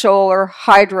wind, solar,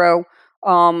 hydro,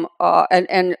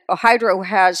 and hydro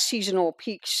has seasonal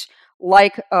peaks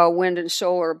like wind and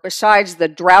solar, besides the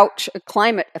drought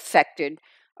climate affected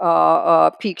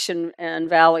peaks and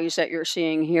valleys that you're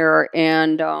seeing here,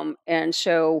 and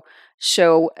so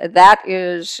that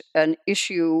is an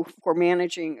issue for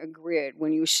managing a grid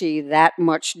when you see that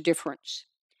much difference.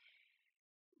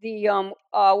 The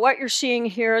what you're seeing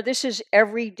here, this is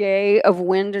every day of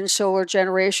wind and solar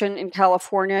generation in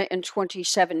California in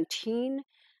 2017.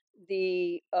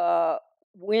 The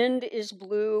wind is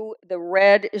blue, the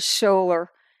red is solar,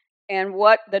 And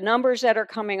what the numbers that are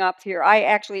coming up here, I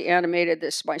actually animated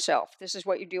this myself. This is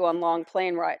what you do on long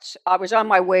plane rides. I was on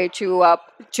my way to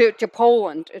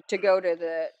Poland to go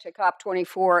to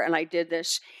COP24, and I did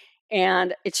this.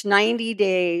 And it's 90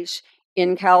 days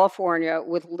in California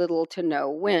with little to no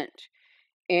wind.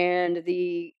 And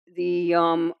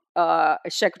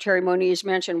Secretary Moniz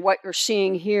mentioned what you're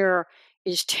seeing here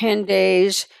is 10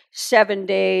 days, 7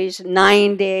 days,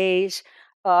 9 days,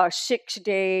 6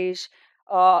 days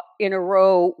in a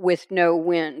row with no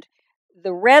wind.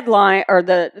 The red line, or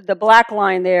the black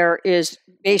line there, is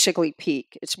basically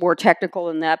peak. It's more technical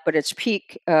than that, but it's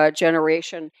peak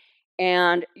generation.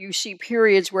 And you see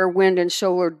periods where wind and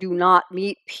solar do not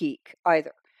meet peak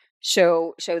either.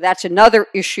 So that's another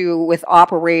issue with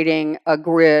operating a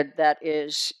grid that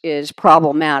is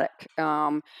problematic.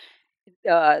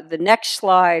 The next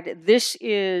slide, this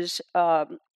is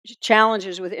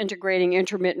challenges with integrating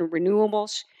intermittent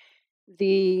renewables.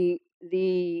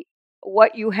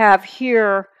 What you have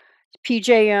here,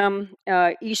 PJM,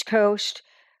 East Coast,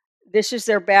 this is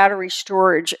their battery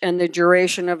storage and the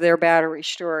duration of their battery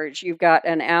storage. You've got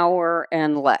an hour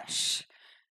and less.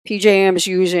 PJM is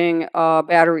using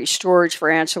battery storage for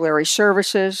ancillary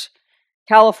services.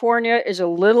 California is a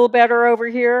little better over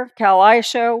here.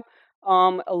 CalISO,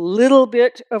 a little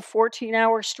bit of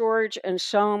 14-hour storage and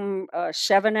some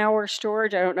 7-hour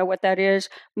storage. I don't know what that is.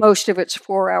 Most of it's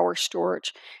 4-hour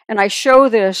storage. And I show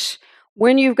this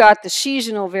when you've got the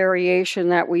seasonal variation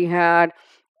that we had,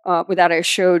 that I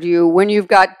showed you, when you've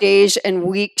got days and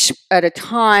weeks at a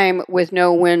time with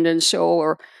no wind and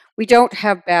solar. We don't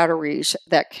have batteries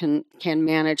that can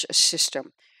manage a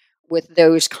system with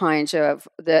those kinds of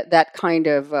that kind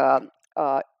of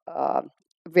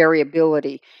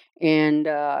variability, and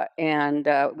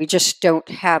we just don't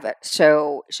have it.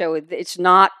 So it's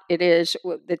not.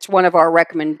 It's one of our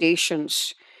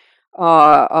recommendations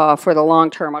for the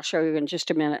long term. I'll show you in just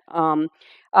a minute.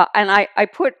 And I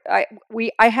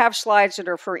have slides that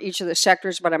are for each of the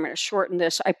sectors, but I'm going to shorten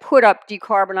this. I put up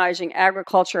decarbonizing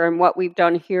agriculture and what we've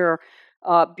done here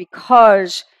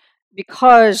because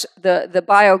the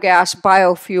biogas,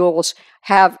 biofuels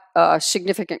have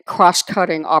significant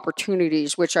cross-cutting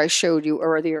opportunities, which I showed you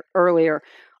earlier.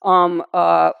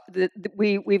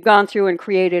 We've gone through and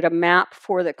created a map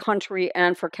for the country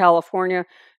and for California,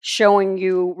 showing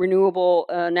you renewable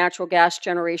natural gas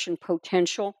generation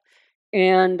potential.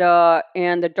 And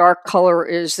the dark color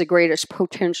is the greatest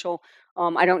potential.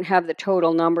 I don't have the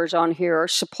total numbers on here.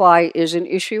 Supply is an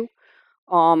issue.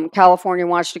 California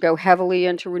wants to go heavily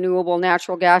into renewable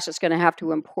natural gas. It's going to have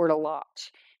to import a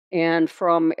lot. And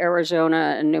from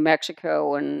Arizona and New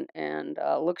Mexico and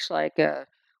looks like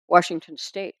Washington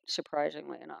State,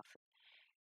 surprisingly enough.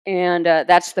 And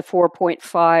that's the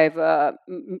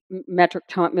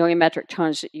 4.5 million metric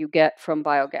tons that you get from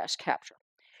biogas capture.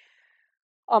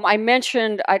 I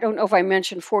don't know if I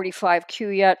mentioned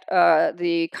 45Q yet.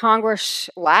 The Congress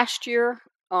last year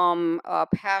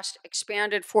passed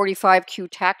expanded 45Q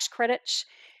tax credits.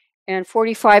 And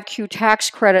 45Q tax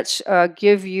credits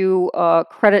give you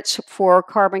credits for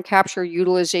carbon capture,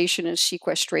 utilization, and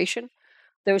sequestration.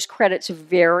 Those credits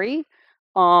vary.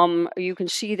 You can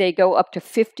see they go up to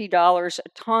 $50 a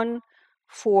ton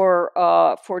for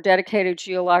dedicated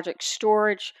geologic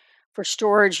storage. For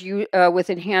storage with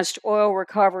enhanced oil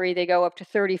recovery, they go up to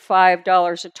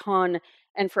 $35 a ton.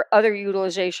 And for other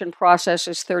utilization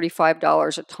processes,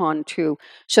 $35 a ton too.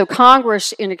 So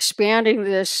Congress, in expanding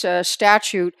this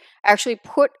statute, actually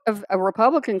put a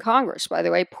Republican Congress, by the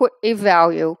way, put a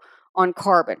value on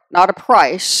carbon, not a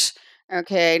price.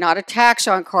 Okay, not a tax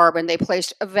on carbon. They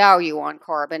placed a value on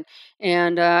carbon,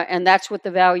 and that's what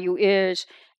the value is.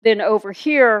 Then over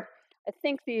here, I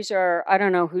think these are, I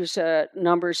don't know whose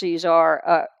numbers these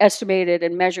are, estimated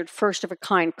and measured first of a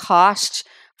kind costs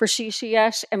for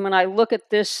CCS. And when I look at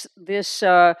this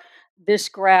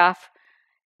graph,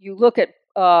 you look at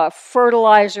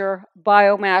fertilizer,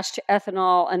 biomass to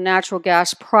ethanol, and natural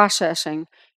gas processing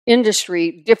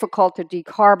industry, difficult to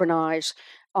decarbonize.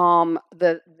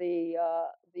 The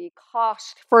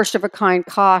cost, first of a kind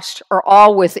cost, are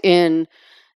all within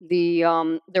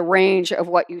the range of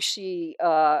what you see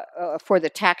for the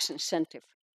tax incentive.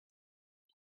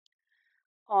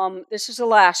 This is the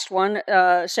last one.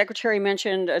 Secretary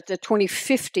mentioned the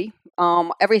 2050.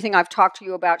 Everything I've talked to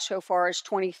you about so far is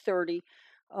 2030.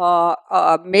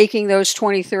 Making those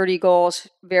 2030 goals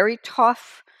very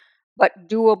tough, but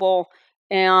doable.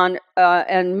 And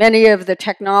many of the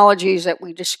technologies that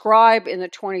we describe in the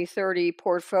 2030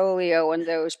 portfolio and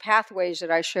those pathways that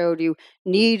I showed you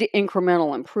need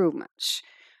incremental improvements.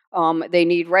 They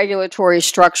need regulatory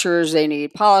structures. They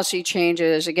need policy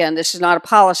changes. Again, this is not a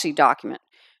policy document.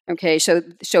 Okay, so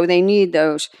they need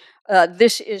those.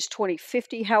 This is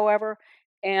 2050, however,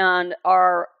 and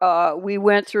we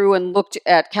went through and looked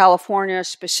at California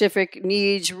specific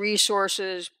needs,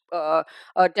 resources,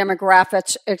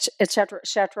 demographics, et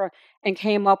cetera, and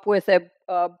came up with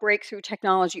a breakthrough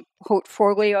technology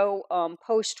portfolio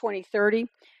post 2030.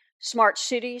 Smart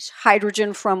cities,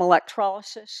 hydrogen from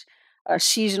electrolysis,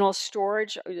 seasonal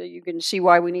storage. You can see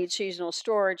why we need seasonal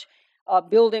storage.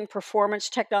 Building performance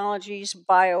technologies,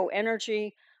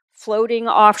 bioenergy, floating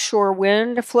offshore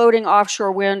wind. Floating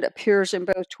offshore wind appears in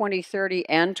both 2030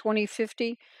 and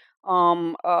 2050.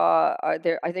 I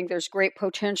think there's great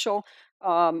potential.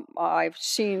 I've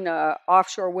seen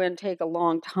offshore wind take a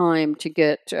long time to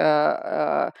get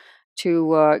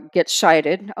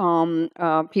sited.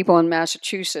 People in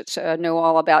Massachusetts know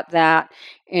all about that.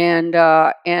 And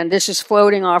this is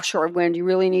floating offshore wind. You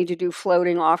really need to do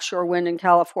floating offshore wind in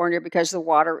California because the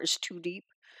water is too deep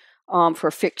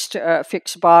for fixed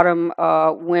bottom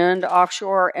wind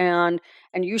offshore. And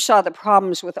you saw the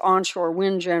problems with onshore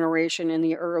wind generation in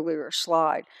the earlier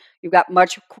slide. You've got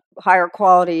much higher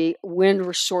quality wind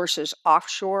resources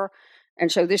offshore.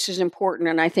 And so this is important.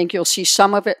 And I think you'll see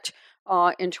some of it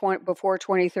before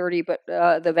 2030, but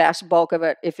the vast bulk of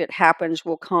it, if it happens,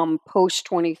 will come post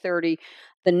 2030.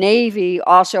 The Navy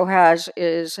also has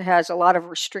a lot of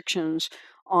restrictions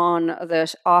on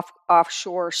the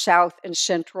offshore South and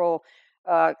Central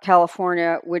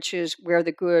California, which is where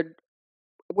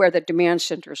the demand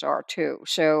centers are too.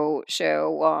 So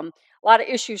a lot of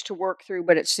issues to work through,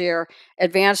 but it's there.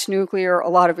 Advanced nuclear, a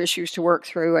lot of issues to work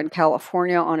through in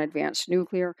California on advanced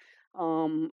nuclear.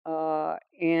 And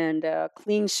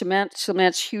clean cement.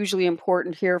 Cement's hugely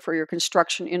important here for your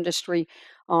construction industry,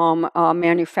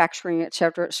 manufacturing, et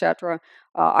cetera, et cetera.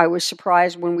 I was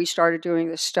surprised when we started doing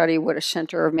this study what a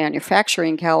center of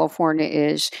manufacturing California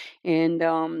is,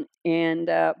 but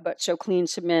so clean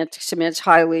cement's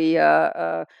highly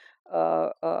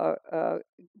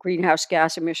greenhouse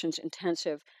gas emissions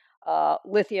intensive.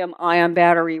 Lithium-ion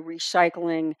battery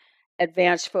recycling,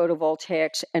 advanced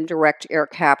photovoltaics, and direct air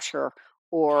capture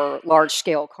or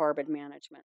large-scale carbon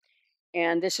management.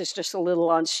 And this is just a little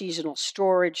on seasonal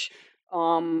storage.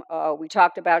 We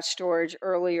talked about storage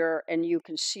earlier, and you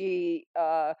can see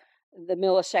the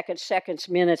milliseconds, seconds,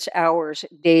 minutes, hours,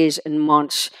 days, and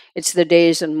months. It's the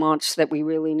days and months that we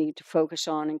really need to focus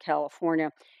on in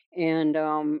California. And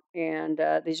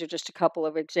these are just a couple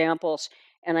of examples.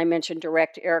 And I mentioned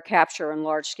direct air capture and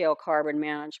large-scale carbon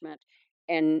management.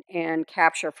 And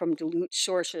capture from dilute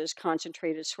sources,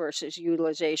 concentrated sources,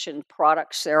 utilization,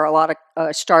 products. There are a lot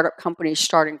of startup companies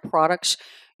starting products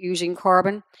using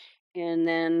carbon. And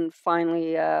then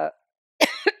finally,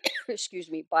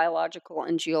 biological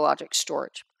and geologic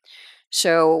storage.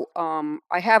 So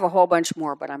I have a whole bunch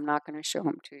more, but I'm not going to show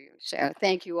them to you. So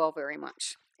thank you all very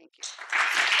much. Thank you.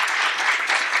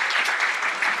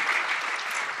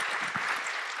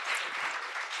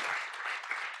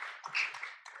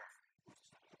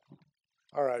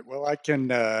 All right. Well, I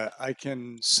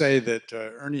can say that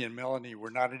Ernie and Melanie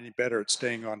were not any better at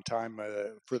staying on time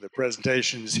for the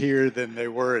presentations here than they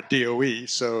were at DOE.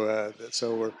 So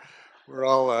we're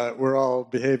all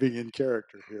behaving in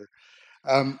character here.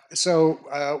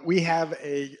 We have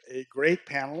a great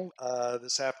panel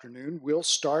this afternoon. We'll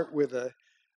start with a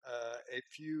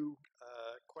few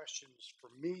questions for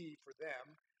me for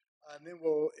them, and then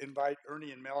we'll invite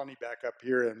Ernie and Melanie back up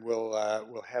here, and we'll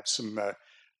have some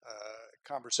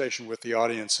conversation with the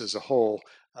audience as a whole,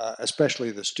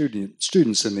 especially the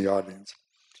students in the audience.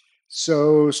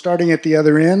 So starting at the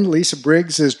other end, Lisa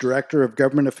Briggs is Director of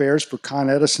Government Affairs for Con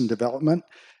Edison Development.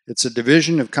 It's a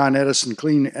division of Con Edison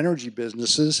Clean Energy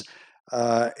Businesses,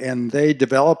 and they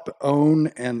develop, own,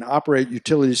 and operate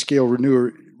utility-scale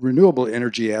renewable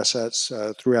energy assets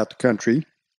throughout the country.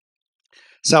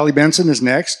 Sally Benson is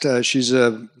next. She's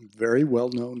a very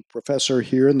well-known professor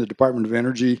here in the Department of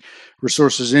Energy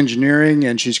Resources Engineering,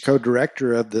 and she's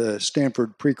co-director of the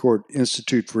Stanford Precourt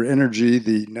Institute for Energy,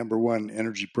 the #1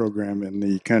 energy program in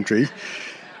the country.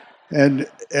 And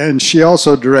she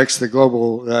also directs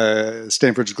the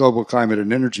Stanford's Global Climate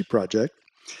and Energy Project.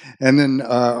 And then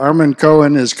Armand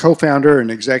Cohen is co-founder and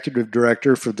executive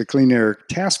director for the Clean Air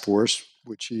Task Force,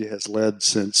 which he has led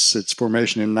since its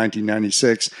formation in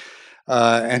 1996.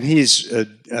 And he's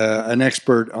an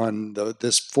expert on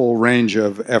this full range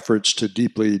of efforts to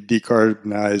deeply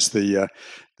decarbonize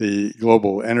the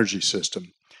global energy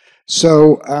system.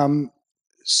 So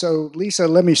Lisa,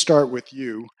 let me start with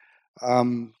you.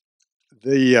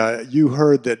 You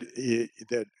heard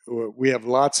that we have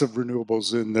lots of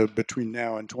renewables between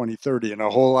now and 2030, and a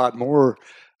whole lot more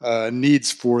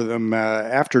needs for them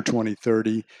after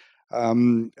 2030.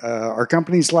 Are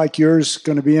companies like yours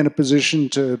going to be in a position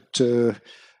to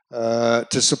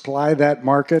supply that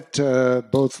market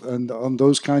both on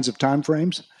those kinds of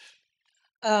timeframes?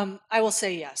 I will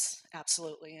say yes,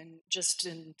 absolutely. And just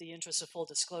in the interest of full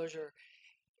disclosure,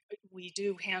 we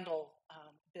do handle,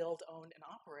 build, own, and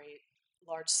operate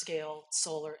large-scale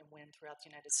solar and wind throughout the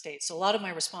United States. So a lot of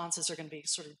my responses are going to be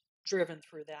sort of driven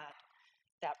through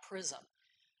that prism.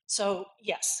 So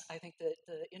yes, I think that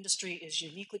the industry is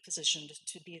uniquely positioned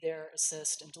to be there,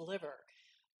 assist, and deliver.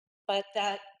 But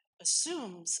that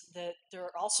assumes that there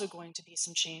are also going to be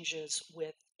some changes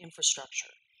with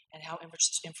infrastructure and how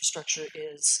infrastructure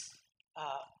is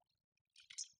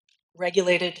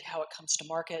regulated, how it comes to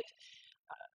market.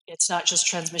 It's not just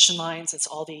transmission lines, it's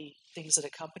all the things that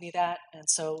accompany that. And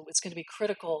so it's going to be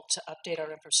critical to update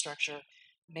our infrastructure,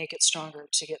 make it stronger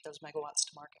to get those megawatts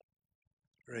to market.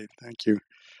 Great, thank you.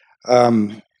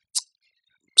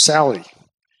 Sally,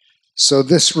 so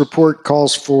this report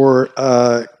calls for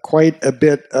quite a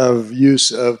bit of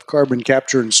use of carbon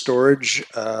capture and storage.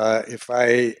 If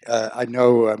I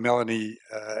know Melanie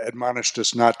admonished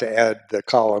us not to add the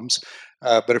columns,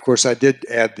 but of course I did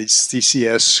add these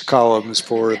CCS columns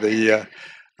for the,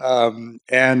 and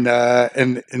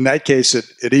in that case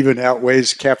it even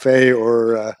outweighs CAFE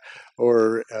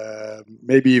or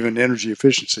maybe even energy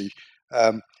efficiency.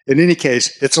 In any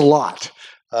case, it's a lot.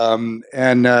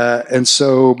 And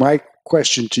so my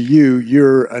question to you,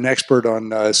 you're an expert on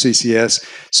CCS.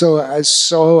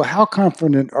 So how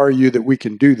confident are you that we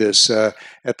can do this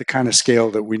at the kind of scale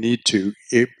that we need to,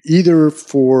 either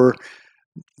for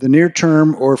the near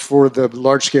term or for the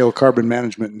large scale carbon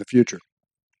management in the future?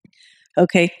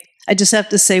 Okay, I just have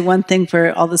to say one thing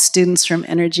for all the students from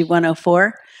Energy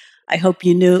 104. I hope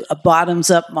you knew a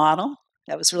bottoms-up model.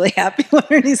 I was really happy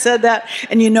when he said that,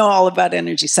 and you know all about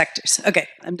energy sectors. Okay,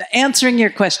 I'm answering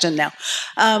your question now.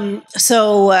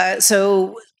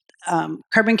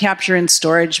 Carbon capture and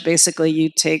storage, basically you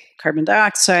take carbon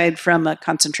dioxide from a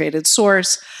concentrated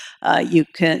source,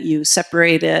 you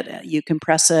separate it, you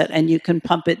compress it, and you can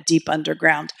pump it deep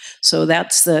underground. So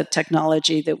that's the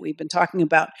technology that we've been talking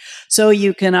about. So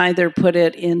you can either put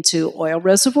it into oil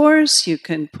reservoirs, you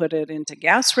can put it into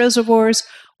gas reservoirs,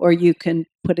 or you can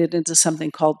put it into something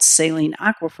called saline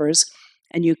aquifers.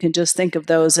 And you can just think of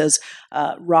those as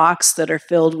rocks that are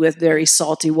filled with very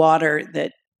salty water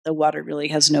that the water really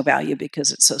has no value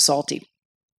because it's so salty.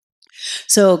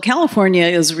 So California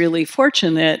is really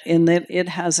fortunate in that it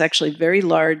has actually very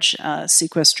large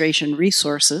sequestration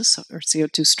resources or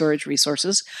CO2 storage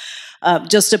resources.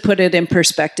 Just to put it in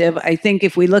perspective, I think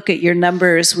if we look at your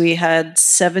numbers, we had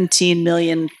 17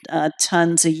 million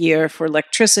tons a year for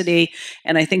electricity.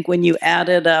 And I think when you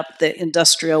added up the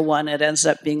industrial one, it ends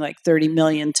up being like 30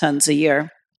 million tons a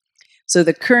year. So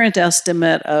the current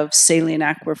estimate of saline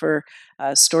aquifer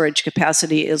storage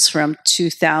capacity is from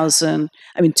 200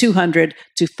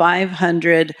 to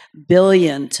 500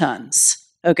 billion tons.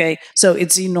 Okay, so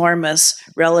it's enormous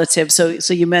relative. So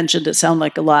you mentioned it sounded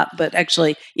like a lot, but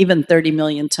actually even 30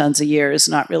 million tons a year is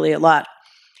not really a lot.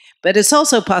 But it's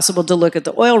also possible to look at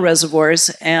the oil reservoirs,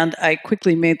 and I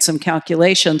quickly made some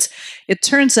calculations. It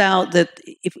turns out that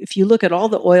if you look at all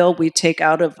the oil we take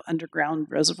out of underground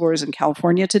reservoirs in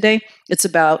California today, it's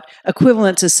about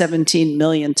equivalent to 17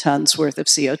 million tons worth of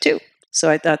CO2.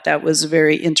 So I thought that was a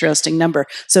very interesting number.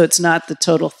 So it's not the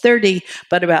total 30,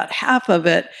 but about half of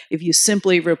it, if you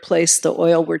simply replace the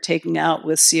oil we're taking out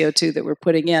with CO2 that we're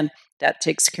putting in, that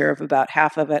takes care of about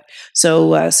half of it.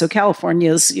 So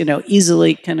California's,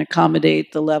 easily can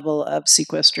accommodate the level of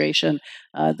sequestration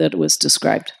that was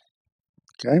described.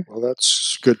 Okay, well,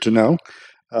 that's good to know.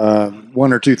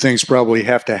 One or two things probably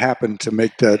have to happen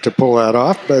to pull that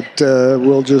off, but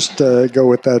we'll just go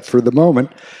with that for the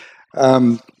moment.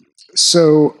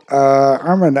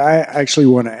 Armand, I actually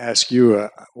want to ask you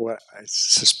what I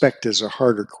suspect is a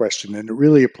harder question, and it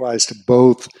really applies to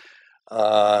both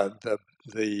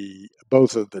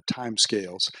both of the time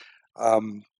scales.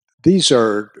 These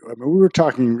are, we were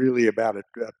talking really about a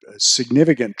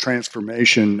significant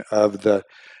transformation of the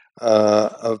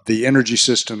energy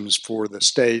systems for the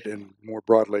state and more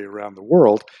broadly around the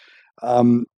world.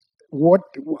 And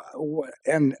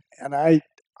I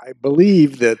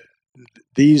believe that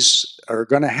these are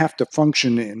going to have to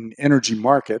function in energy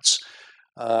markets.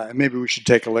 And maybe we should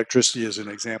take electricity as an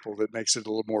example that makes it a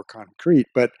little more concrete.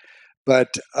 But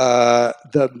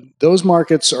those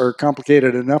markets are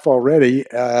complicated enough already,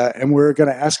 and we're going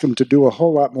to ask them to do a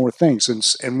whole lot more things.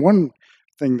 And one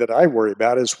thing that I worry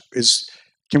about is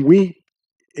can we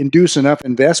induce enough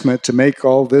investment to make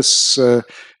all this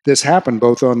happen,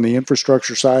 both on the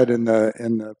infrastructure side and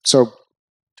the so.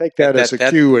 take that as a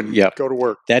cue and yeah, go to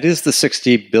work. That is the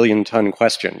 60 billion ton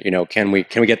question. Can we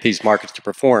get these markets to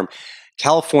perform?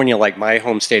 California, like my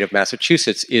home state of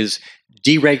Massachusetts, is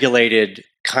deregulated,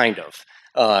 kind of,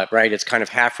 right? It's kind of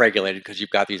half regulated because you've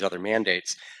got these other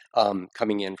mandates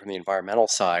coming in from the environmental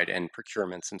side and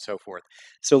procurements and so forth.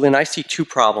 So, Lynn, I see two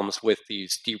problems with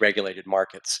these deregulated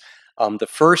markets. The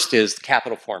first is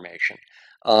capital formation.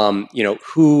 The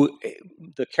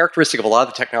characteristic of a lot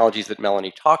of the technologies that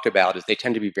Melanie talked about is they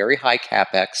tend to be very high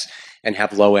capex and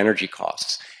have low energy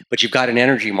costs. But you've got an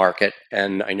energy market,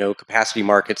 and I know capacity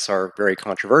markets are very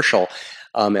controversial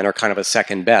and are kind of a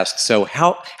second best. So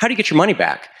how do you get your money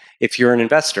back if you're an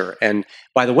investor? And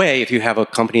by the way, if you have a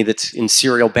company that's in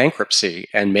serial bankruptcy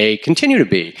and may continue to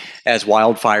be as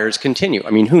wildfires continue,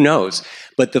 I mean, who knows?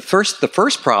 But the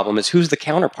first problem is, who's the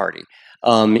counterparty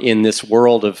in this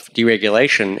world of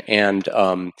deregulation and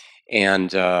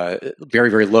very,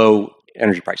 very low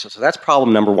energy prices? So that's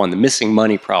problem number one, the missing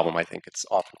money problem, I think it's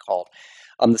often called.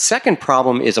 The second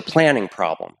problem is a planning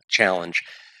challenge.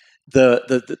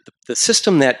 The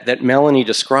system that Melanie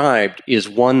described is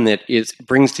one that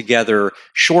brings together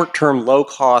short-term,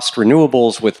 low-cost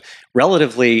renewables with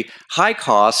relatively high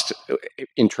cost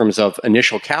in terms of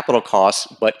initial capital costs,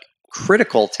 but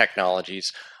critical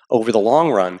technologies over the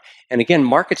long run. And again,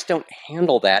 markets don't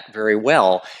handle that very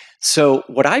well. So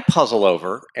what I puzzle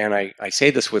over, and I say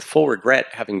this with full regret,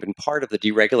 having been part of the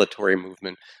deregulatory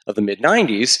movement of the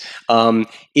mid-90s,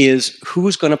 is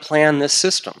who's going to plan this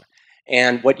system?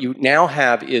 And what you now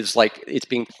have is it's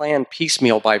being planned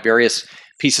piecemeal by various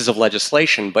pieces of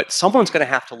legislation, but someone's going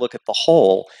to have to look at the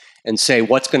whole and say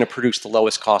what's going to produce the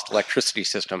lowest cost electricity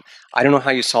system. I don't know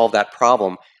how you solve that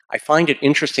problem. I find it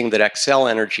interesting that Xcel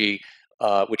Energy,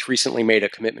 which recently made a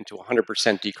commitment to 100%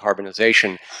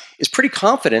 decarbonization, is pretty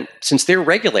confident, since they're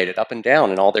regulated up and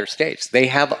down in all their states. They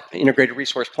have integrated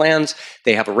resource plans,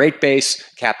 they have a rate base,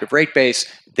 captive rate base,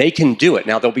 they can do it.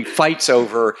 Now, there'll be fights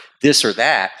over this or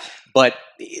that, but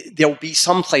there'll be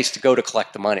some place to go to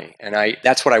collect the money. And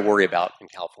that's what I worry about in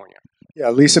California. Yeah,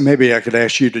 Lisa, maybe I could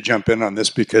ask you to jump in on this,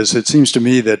 because it seems to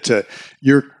me that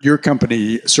your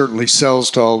company certainly sells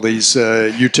to all these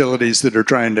utilities that are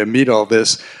trying to meet all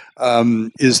this.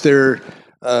 Is there,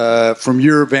 from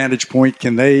your vantage point,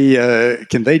 can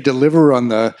they deliver on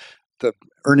the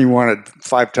Ernie wanted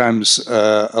 5 times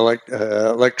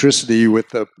electricity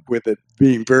with it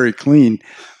being very clean?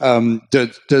 Do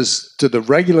the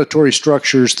regulatory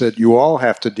structures that you all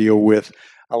have to deal with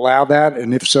allow that?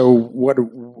 And if so, what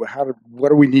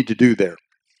do we need to do there?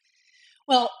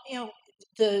 Well,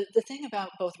 the thing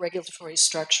about both regulatory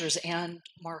structures and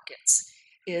markets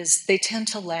is they tend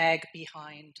to lag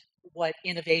behind what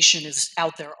innovation is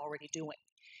out there already doing.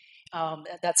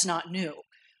 That's not new.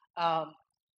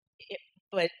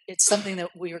 But it's something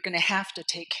that we are going to have to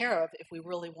take care of if we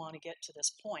really want to get to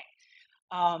this point.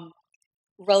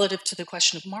 Relative to the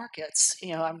question of markets,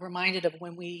 I'm reminded of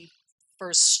when we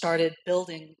first started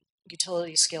building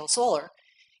utility scale solar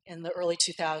in the early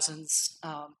 2000s.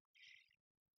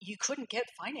 You couldn't get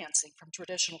financing from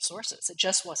traditional sources. It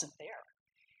just wasn't there.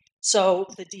 So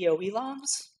the DOE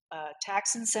loans,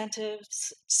 tax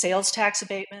incentives, sales tax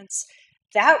abatements,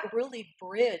 that really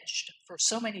bridged for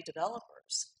so many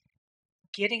developers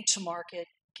getting to market,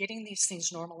 getting these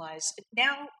things normalized.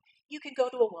 Now you can go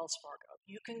to a Wells Fargo,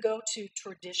 you can go to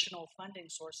traditional funding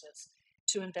sources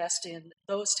to invest in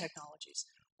those technologies.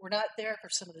 We're not there for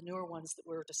some of the newer ones that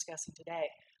we're discussing today,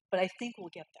 but I think we'll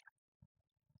get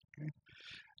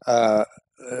there.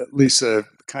 Lisa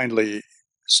kindly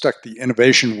stuck the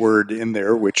innovation word in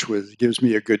there, which gives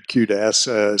me a good cue to ask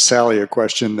Sally a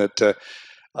question that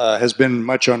has been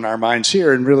much on our minds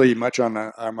here, and really much on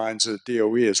our minds at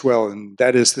DOE as well, and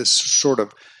that is this sort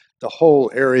of the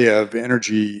whole area of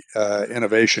energy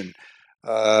innovation.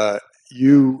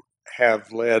 You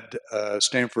have led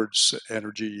Stanford's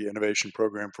energy innovation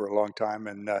program for a long time,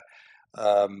 and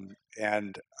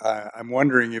I'm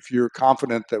wondering if you're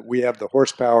confident that we have the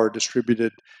horsepower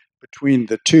distributed between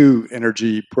the two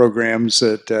energy programs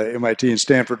at MIT and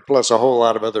Stanford, plus a whole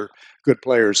lot of other good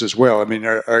players as well. I mean,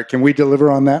 can we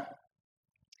deliver on that?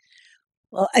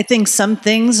 Well, I think some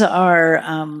things are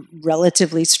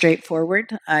relatively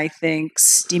straightforward. I think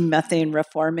steam methane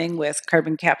reforming with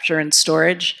carbon capture and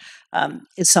storage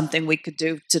is something we could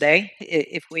do today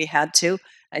if we had to.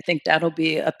 I think that'll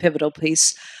be a pivotal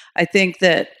piece. I think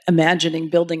that imagining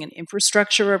building an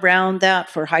infrastructure around that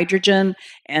for hydrogen,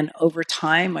 and over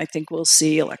time, I think we'll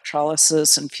see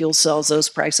electrolysis and fuel cells, those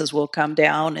prices will come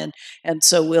down. And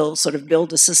so we'll sort of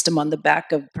build a system on the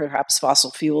back of perhaps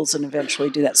fossil fuels and eventually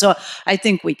do that. So I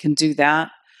think we can do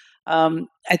that.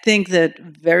 I think that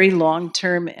very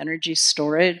long-term energy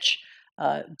storage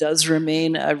does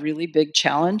remain a really big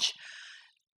challenge.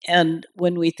 And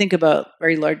when we think about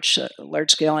very large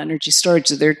scale energy storage,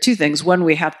 there are two things. One,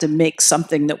 we have to make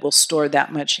something that will store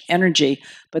that much energy,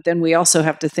 but then we also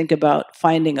have to think about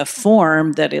finding a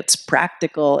form that it's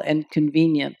practical and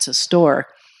convenient to store.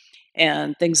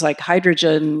 And things like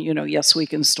hydrogen, yes, we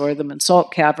can store them in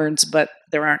salt caverns, but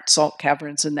there aren't salt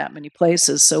caverns in that many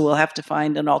places. So we'll have to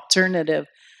find an alternative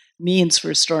means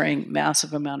for storing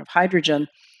massive amount of hydrogen.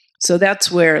 So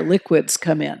that's where liquids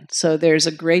come in. So there's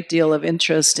a great deal of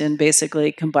interest in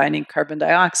basically combining carbon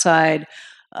dioxide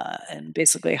and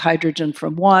basically hydrogen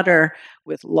from water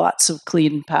with lots of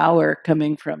clean power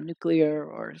coming from nuclear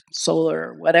or solar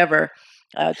or whatever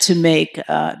to make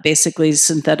basically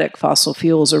synthetic fossil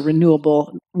fuels or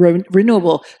renewable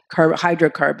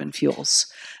hydrocarbon fuels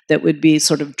that would be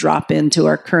sort of drop into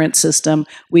our current system.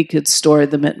 We could store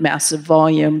them at massive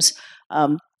volumes.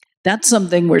 That's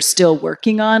something we're still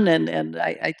working on, and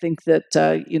I think that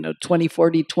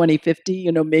 2040,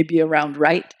 2050, may be around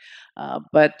right.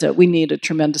 But we need a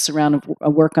tremendous amount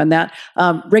of work on that.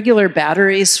 Regular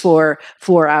batteries for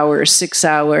 4 hour, 6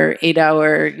 hour, 8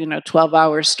 hour,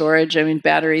 12-hour storage. I mean,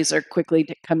 batteries are quickly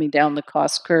coming down the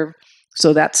cost curve,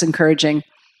 so that's encouraging.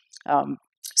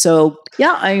 So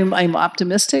yeah, I'm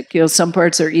optimistic. Some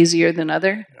parts are easier than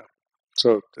other. Yeah.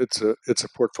 So it's a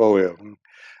portfolio.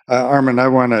 Armin, I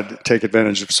want to take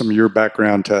advantage of some of your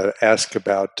background to ask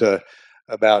about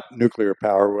nuclear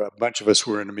power. A bunch of us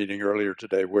were in a meeting earlier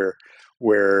today where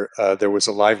there was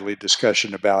a lively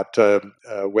discussion about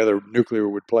whether nuclear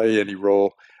would play any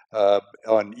role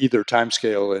on either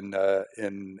timescale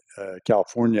in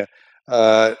California.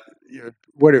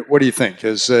 What do you think?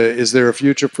 Is there a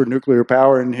future for nuclear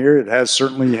power in here? It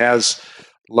certainly has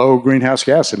low greenhouse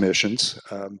gas emissions.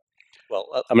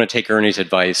 Well, I'm going to take Ernie's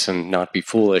advice and not be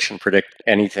foolish and predict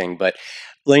anything, but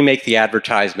let me make the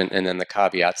advertisement and then the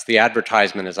caveats. The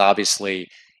advertisement is obviously,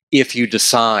 if you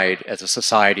decide as a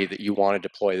society that you want to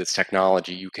deploy this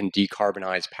technology, you can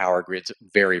decarbonize power grids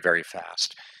very, very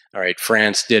fast. All right,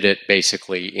 France did it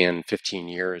basically in 15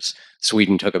 years.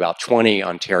 Sweden took about 20.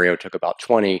 Ontario took about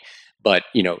 20. But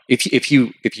if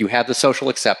you have the social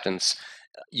acceptance,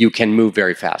 you can move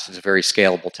very fast. It's a very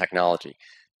scalable technology.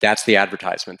 That's the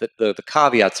advertisement. The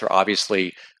caveats are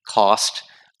obviously cost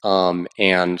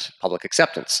and public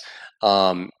acceptance.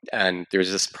 And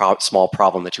there's this small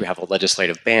problem that you have a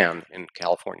legislative ban in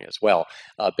California as well,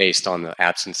 based on the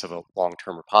absence of a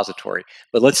long-term repository.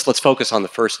 But let's focus on the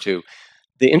first two.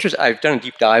 I've done a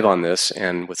deep dive on this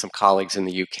and with some colleagues in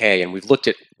the UK, and we've looked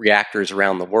at reactors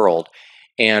around the world.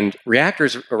 And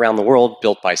reactors around the world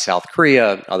built by South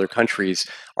Korea and other countries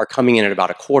are coming in at about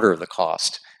a quarter of the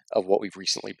cost of what we've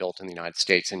recently built in the United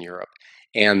States and Europe.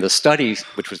 And the study,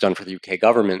 which was done for the UK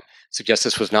government, suggests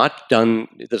this was not due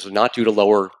to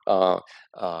lower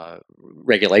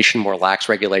regulation, more lax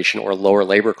regulation, or lower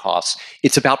labor costs.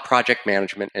 It's about project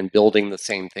management and building the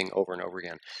same thing over and over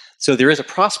again. So there is a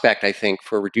prospect, I think,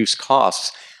 for reduced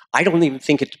costs. I don't even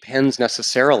think it depends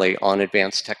necessarily on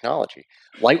advanced technology.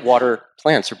 Light water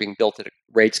plants are being built at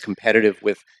rates competitive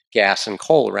with gas and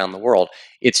coal around the world.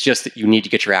 It's just that you need to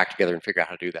get your act together and figure out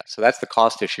how to do that. So that's the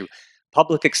cost issue.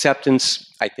 Public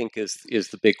acceptance, I think, is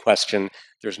the big question.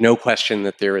 There's no question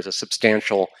that there is a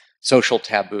substantial social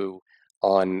taboo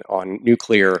on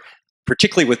nuclear,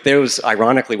 particularly with those,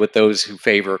 ironically, with those who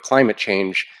favor climate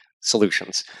change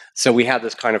solutions. So we have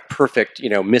this kind of perfect,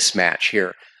 mismatch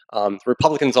here.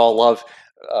 Republicans all love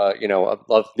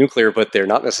nuclear, but they're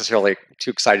not necessarily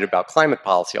too excited about climate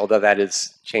policy, although that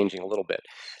is changing a little bit.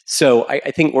 So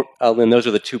I think, Lynn, those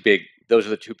are the two big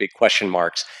question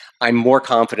marks. I'm more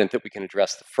confident that we can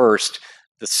address the first.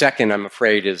 The second, I'm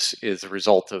afraid, is a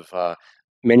result of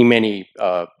many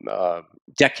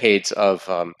decades of.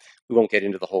 We won't get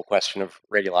into the whole question of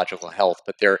radiological health,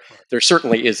 but there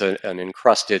certainly is an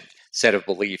encrusted set of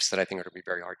beliefs that I think are going to be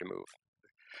very hard to move.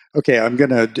 Okay, I'm going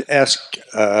to ask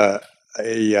a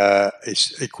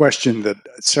question that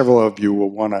several of you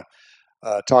will want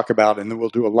to talk about, and then we'll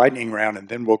do a lightning round, and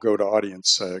then we'll go to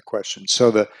audience questions.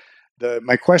 So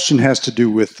my question has to do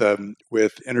with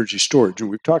energy storage, and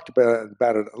we've talked about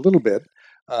it a little bit,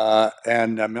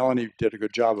 and Melanie did a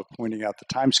good job of pointing out the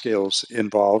timescales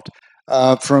involved.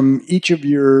 From each of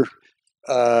your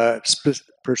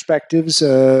perspectives,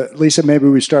 Lisa, maybe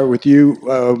we start with you.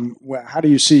 How do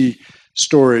you see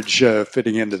storage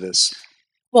fitting into this?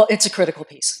 Well, it's a critical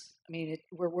piece. I mean,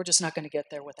 we're just not going to get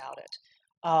there without it.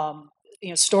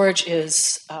 Storage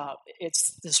is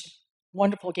it's this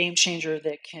wonderful game changer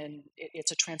that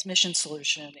it's a transmission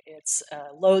solution, it's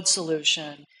a load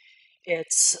solution,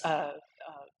 it's a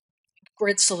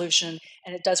grid solution,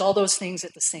 and it does all those things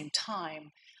at the same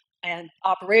time. And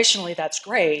operationally, that's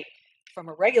great. From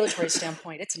a regulatory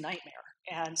standpoint, it's a nightmare.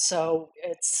 And so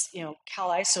it's,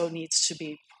 CalISO needs to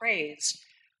be praised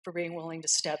for being willing to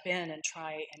step in and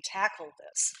try and tackle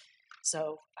this.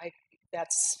 So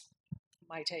that's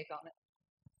my take on it.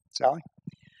 Sally?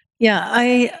 Yeah,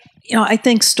 I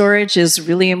think storage is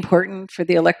really important for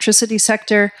the electricity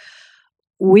sector.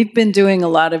 We've been doing a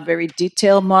lot of very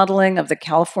detailed modeling of the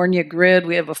California grid.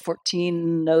 We have a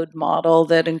 14-node model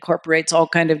that incorporates all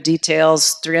kind of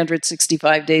details,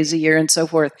 365 days a year and so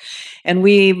forth. And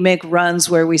we make runs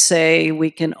where we say we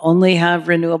can only have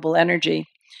renewable energy.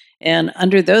 And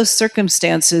under those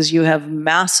circumstances, you have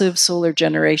massive solar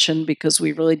generation because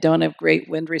we really don't have great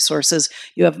wind resources.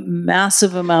 You have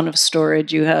massive amount of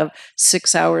storage. You have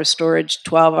 6-hour storage,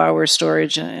 12-hour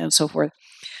storage, and so forth.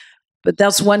 But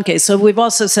that's one case. So we've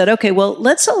also said, okay, well,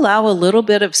 let's allow a little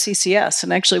bit of CCS.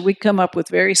 And actually, we come up with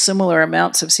very similar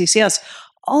amounts of CCS.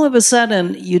 All of a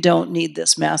sudden, you don't need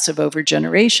this massive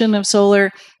overgeneration of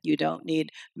solar. You don't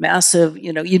need massive,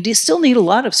 you still need a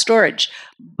lot of storage,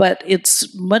 but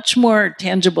it's much more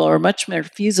tangible or much more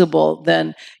feasible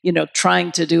than,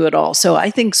 trying to do it all. So I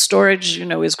think storage,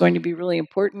 is going to be really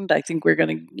important. I think we're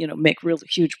going to, make really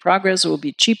huge progress. It will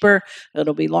be cheaper.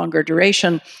 It'll be longer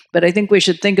duration. But I think we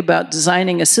should think about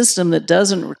designing a system that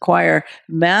doesn't require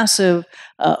massive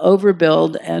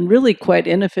overbuild and really quite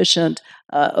inefficient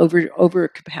over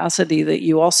capacity that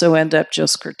you also end up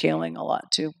just curtailing a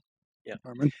lot too. Yeah.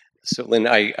 So Lynn,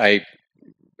 I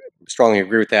strongly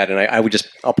agree with that, and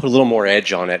I'll put a little more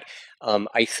edge on it.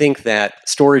 I think that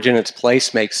storage in its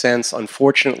place makes sense.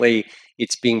 Unfortunately,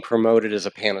 it's being promoted as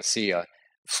a panacea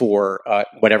for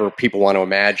whatever people want to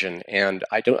imagine, and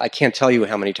I can't tell you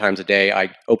how many times a day I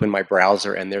open my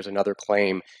browser and there's another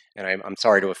claim, and I'm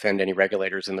sorry to offend any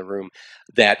regulators in the room,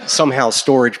 that somehow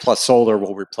storage plus solar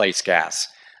will replace gas.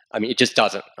 I mean, it just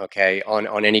doesn't, okay,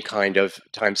 on any kind of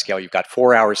time scale. You've got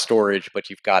 4-hour storage, but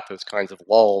you've got those kinds of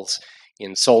lulls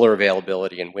in solar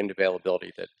availability and wind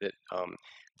availability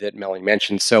that Melanie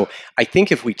mentioned. So I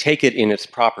think if we take it in its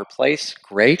proper place,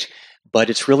 great, but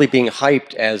it's really being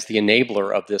hyped as the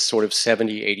enabler of this sort of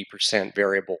 70-80%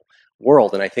 variable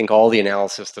world. And I think all the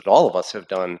analysis that all of us have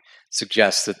done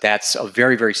suggests that that's a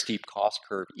very, very steep cost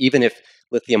curve, even if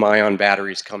lithium-ion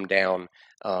batteries come down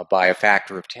by a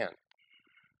factor of 10.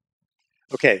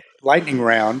 Okay, lightning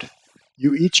round.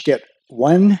 You each get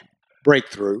one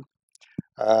breakthrough,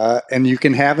 and you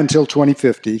can have until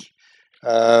 2050.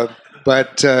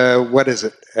 But what is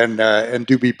it? And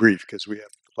do be brief because we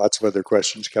have lots of other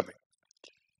questions coming.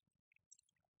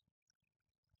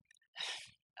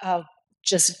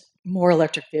 Just more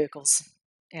electric vehicles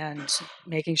and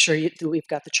making sure that we've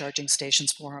got the charging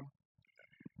stations for them.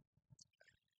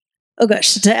 Oh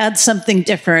gosh, to add something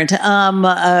different,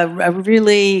 a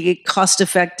really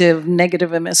cost-effective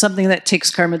negative emit, something that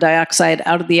takes carbon dioxide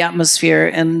out of the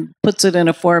atmosphere and puts it in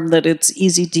a form that it's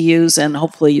easy to use and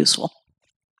hopefully useful.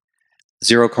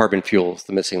 Zero carbon fuels,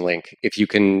 the missing link. If you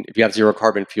have zero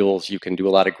carbon fuels, you can do a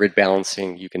lot of grid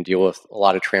balancing, you can deal with a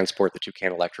lot of transport that you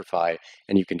can't electrify,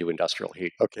 and you can do industrial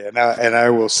heat. Okay, and I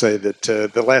will say that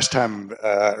the last time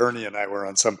Ernie and I were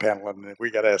on some panel, and we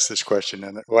got asked this question,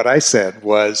 and what I said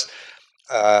was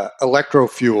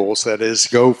electrofuels, that is,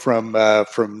 go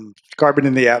from carbon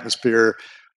in the atmosphere,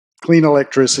 clean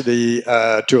electricity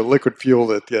to a liquid fuel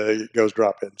that goes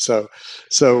drop in.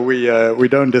 So we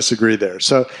don't disagree there.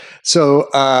 So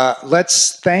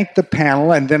let's thank the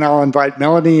panel, and then I'll invite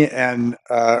Melanie and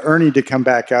Ernie to come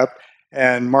back up,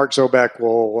 and Mark Zobak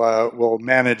will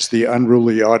manage the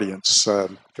unruly audience.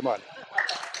 Come on.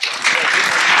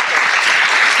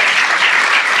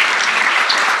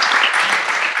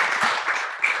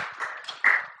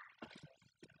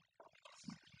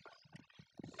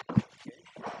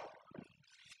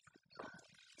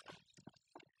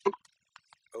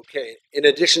 Okay, in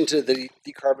addition to the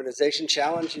decarbonization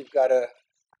challenge, you've got to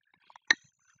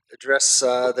address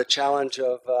the challenge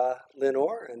of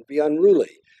Lenore and be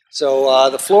unruly. So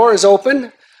the floor is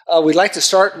open. We'd like to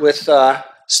start with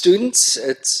students.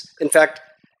 It's, in fact,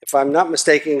 if I'm not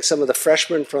mistaken, some of the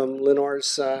freshmen from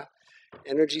Lenore's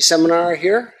energy seminar are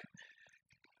here.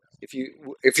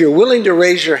 If you're willing to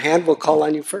raise your hand, we'll call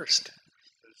on you first.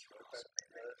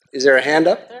 Is there a hand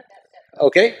up?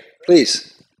 Okay, please.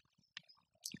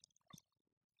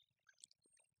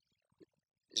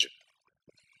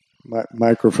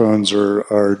 Microphones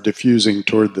are diffusing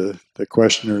toward the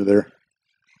questioner there.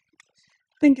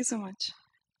 Thank you so much.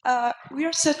 We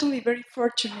are certainly very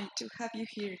fortunate to have you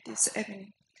here this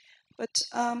evening. But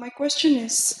my question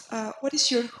is, what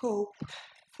is your hope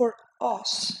for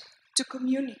us to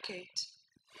communicate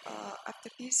after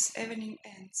this evening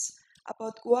ends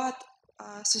about what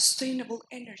sustainable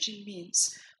energy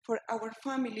means for our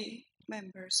family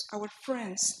members, our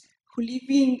friends who live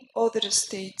in other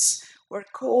states where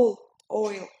coal,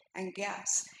 oil, and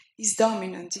gas is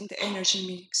dominant in the energy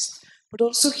mix, but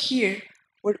also here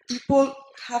where people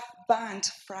have banned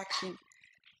fracking,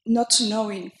 not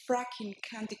knowing fracking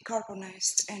can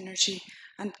decarbonize energy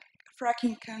and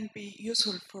fracking can be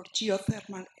useful for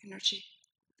geothermal energy.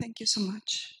 Thank you so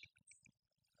much.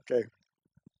 Okay.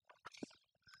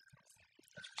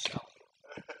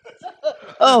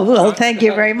 Oh, well, thank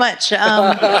you very much. You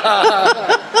know,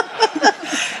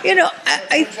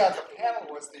 Turns out the panel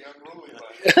was the unruly one.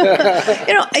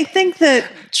 you know, I think that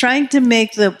trying to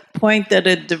make the point that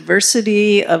a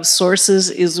diversity of sources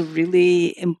is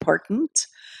really important,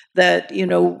 that, you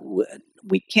know,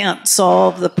 we can't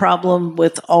solve the problem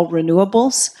with all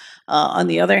renewables. On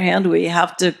the other hand, we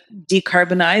have to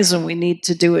decarbonize and we need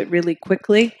to do it really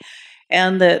quickly.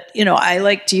 And that, you know, I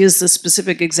like to use the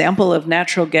specific example of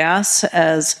natural gas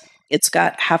as it's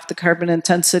got half the carbon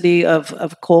intensity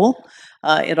of coal.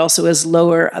 It also has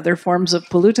lower other forms of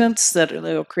pollutants that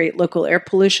will create local air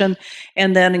pollution.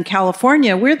 And then in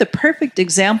California, we're the perfect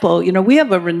example. You know, we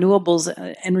have a renewables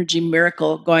energy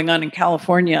miracle going on in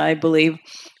California, I believe.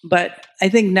 But I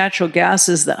think natural gas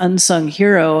is the unsung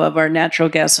hero of our natural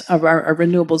gas, of our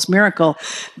renewables miracle,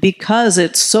 because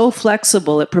it's so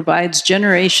flexible. It provides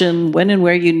generation when and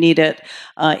where you need it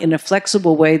in a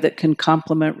flexible way that can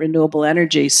complement renewable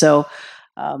energy. So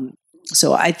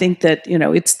I think that, you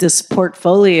know, it's this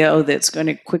portfolio that's going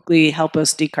to quickly help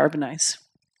us decarbonize.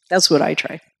 That's what I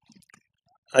try.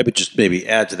 I would just maybe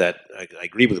add to that. I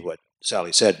agree with what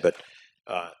Sally said, but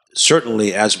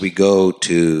certainly as we go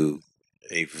to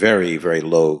a very, very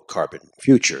low carbon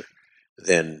future,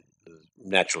 then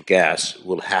natural gas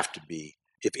will have to be,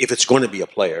 if it's going to be a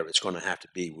player, it's going to have to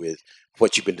be with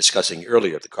what you've been discussing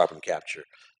earlier, the carbon capture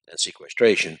and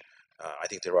sequestration. I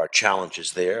think there are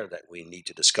challenges there that we need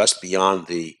to discuss beyond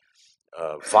the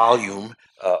volume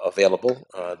available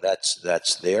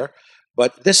that's there.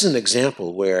 But this is an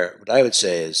example where what I would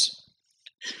say is,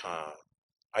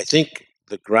 I think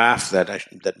the graph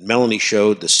that Melanie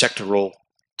showed, the sectoral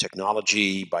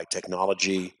technology by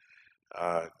technology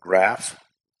graph,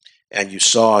 and you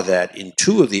saw that in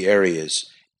two of the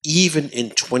areas, even in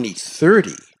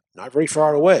 2030, not very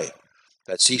far away,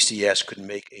 that CCS could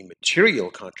make a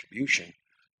material contribution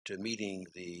to meeting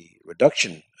the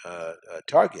reduction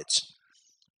targets.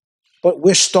 But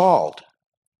we're stalled.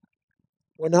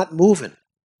 We're not moving.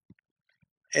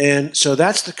 And so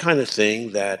that's the kind of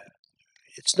thing that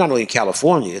it's not only in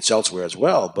California, it's elsewhere as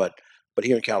well, but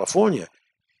here in California,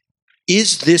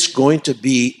 is this going to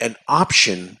be an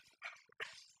option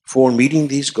for meeting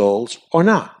these goals or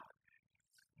not?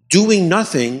 Doing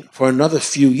nothing for another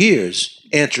few years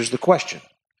answers the question.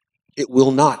 It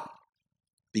will not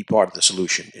be part of the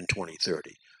solution in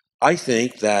 2030. I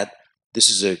think that this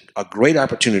is a great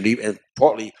opportunity, and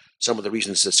partly some of the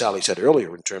reasons that Sally said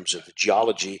earlier in terms of the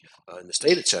geology in the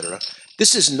state, et cetera.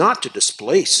 This is not to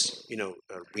displace,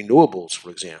 renewables, for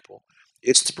example.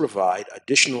 It's to provide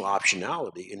additional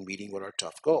optionality in meeting what are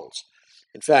tough goals.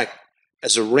 In fact,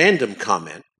 as a random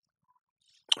comment,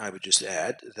 I would just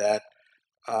add that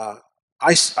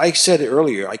I said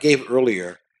earlier, I gave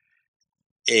earlier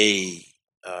a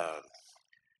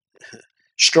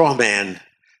straw man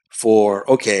for,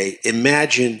 okay,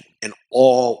 imagine an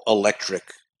all-electric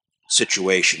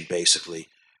situation, basically,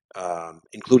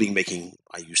 including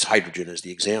I used hydrogen as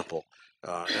the example,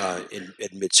 in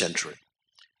mid-century.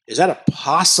 Is that a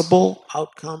possible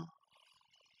outcome?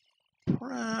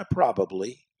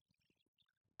 Probably.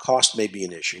 Cost may be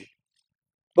an issue.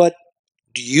 But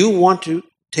do you want to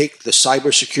take the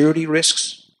cybersecurity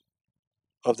risks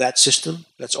of that system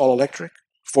that's all electric,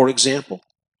 for example?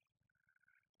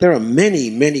 There are many,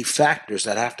 many factors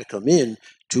that have to come in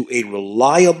to a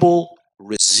reliable,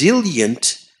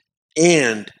 resilient,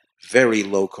 and very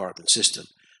low carbon system.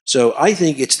 So I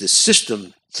think it's the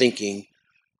system thinking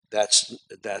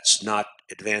that's not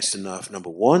advanced enough, number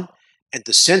one, and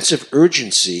the sense of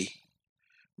urgency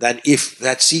that if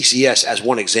that CCS, as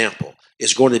one example,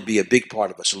 is going to be a big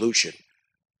part of a solution,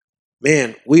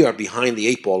 man, we are behind the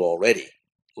eight ball already.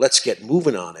 Let's get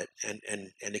moving on it, and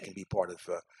it can be part of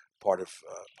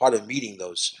meeting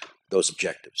those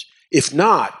objectives. If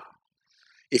not,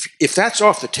 if that's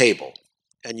off the table,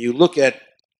 and you look at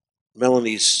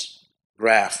Melanie's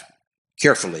graph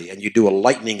carefully, and you do a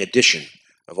lightning addition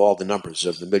of all the numbers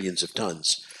of the millions of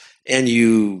tons, and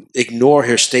you ignore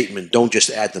her statement, don't just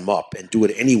add them up and do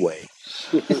it anyway,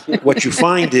 what you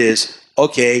find is,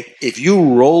 okay, if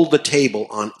you roll the table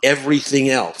on everything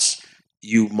else,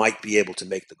 you might be able to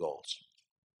make the goals.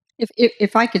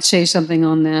 If I could say something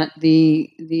on that,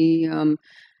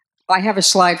 I have a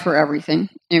slide for everything,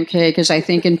 okay, because I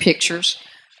think in pictures,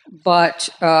 but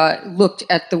looked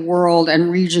at the world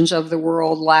and regions of the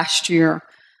world last year.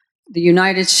 The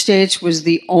United States was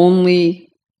the only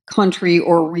country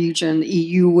or region, the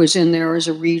EU was in there as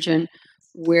a region,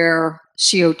 where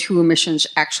CO2 emissions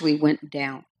actually went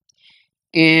down.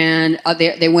 And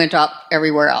they went up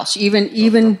everywhere else, even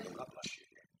in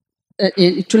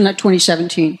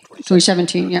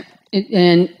 2017, yeah.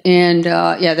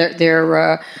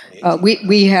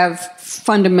 We have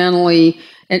fundamentally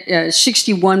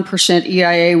 61%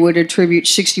 EIA would attribute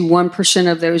 61%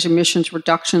 of those emissions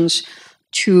reductions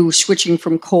to switching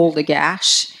from coal to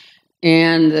gas,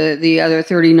 and the other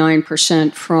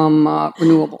 39% from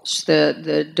renewables,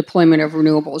 the deployment of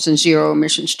renewables and zero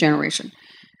emissions generation.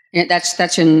 And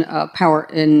that's in power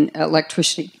and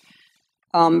electricity.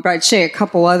 But I'd say a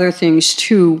couple other things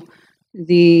too.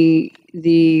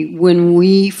 When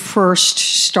we first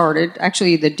started,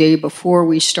 actually the day before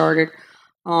we started,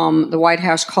 the White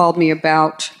House called me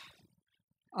about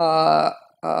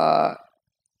LNG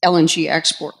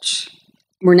exports.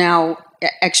 We're now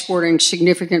exporting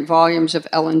significant volumes of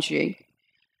LNG.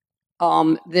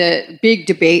 The big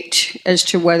debate as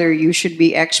to whether you should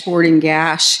be exporting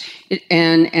gas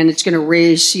and it's going to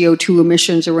raise CO2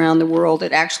 emissions around the world.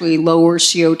 It actually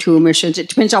lowers CO2 emissions. It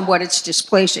depends on what it's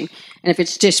displacing. And if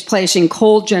it's displacing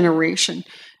coal generation,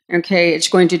 okay, it's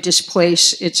going to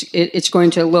displace, it's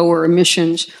going to lower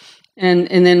emissions. And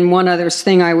then one other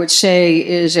thing I would say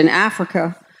is in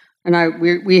Africa, and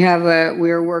we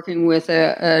are working with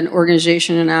an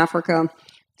organization in Africa.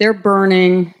 They're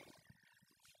burning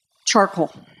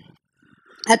charcoal.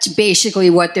 That's basically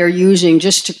what they're using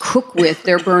just to cook with.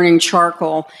 They're burning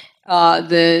charcoal.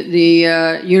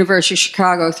 The University of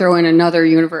Chicago, throw in another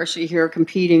university here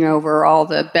competing over all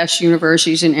the best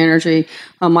universities in energy.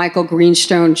 Michael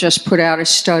Greenstone just put out a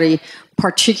study.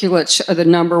 Particulates are the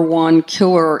 #1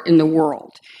 killer in the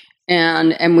world.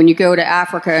 And when you go to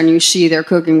Africa and you see they're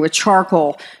cooking with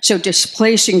charcoal, so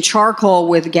displacing charcoal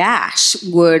with gas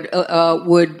would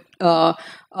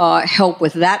help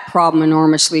with that problem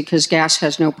enormously, because gas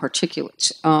has no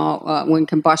particulates when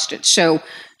combusted. So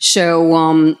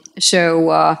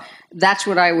that's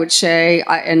what I would say,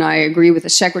 and I agree with the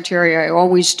secretary. I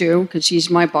always do, because he's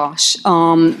my boss.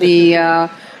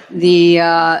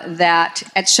 That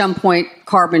at some point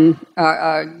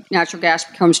natural gas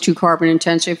becomes too carbon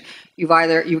intensive. You've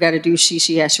got to do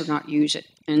CCS or not use it.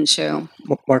 And so,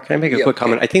 Mark, can I make a quick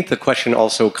comment? I think the question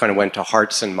also kind of went to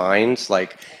hearts and minds,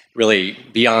 like really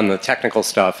beyond the technical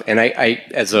stuff. And I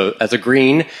as a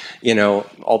green,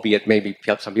 albeit maybe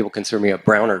some people consider me a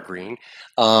brown or green,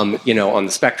 on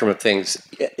the spectrum of things,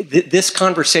 this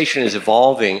conversation is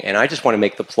evolving. And I just want to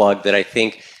make the plug that I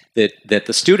think that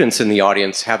the students in the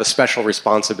audience have a special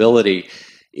responsibility,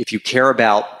 if you care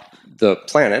about the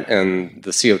planet and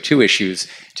the CO2 issues,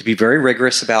 to be very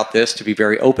rigorous about this, to be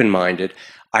very open-minded.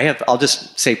 I'll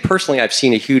just say personally, I've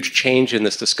seen a huge change in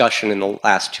this discussion in the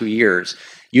last 2 years.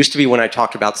 Used to be when I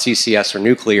talked about CCS or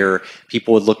nuclear,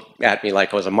 people would look at me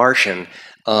like I was a Martian.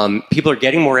 People are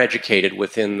getting more educated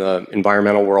within the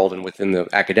environmental world and within the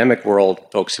academic world,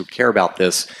 folks who care about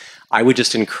this. I would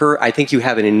just I think you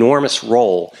have an enormous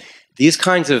role. These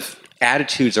kinds of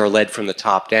attitudes are led from the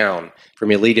top down,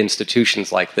 from elite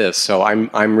institutions like this. So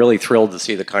I'm really thrilled to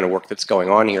see the kind of work that's going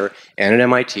on here, and at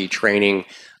MIT training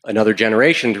another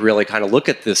generation to really kind of look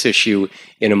at this issue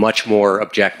in a much more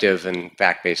objective and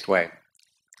fact-based way.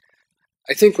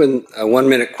 I think when a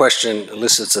 1-minute question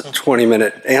elicits a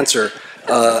 20-minute answer,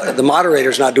 the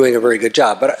moderator's not doing a very good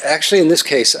job. But actually, in this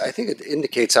case, I think it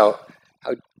indicates how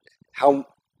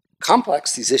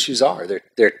complex these issues are.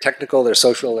 They're technical, they're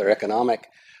social, they're economic,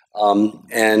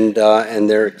 and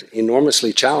they're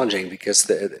enormously challenging because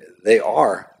they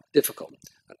are difficult.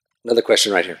 Another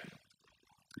question right here.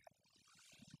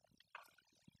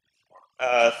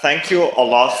 Thank you a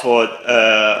lot for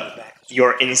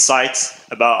your insights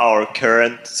about our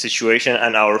current situation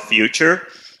and our future.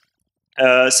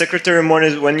 Secretary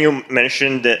Moniz, when you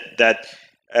mentioned that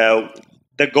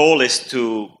the goal is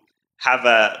to have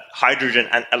a hydrogen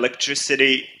and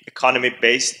electricity economy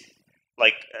based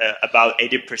about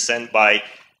 80% by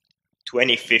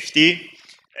 2050.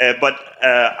 But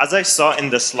as I saw in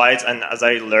the slides and as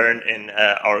I learned in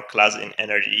our class in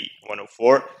Energy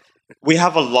 104, we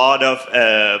have a lot of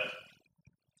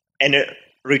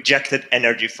rejected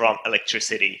energy from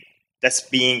electricity that's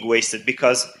being wasted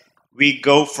because we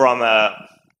go from a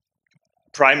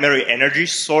primary energy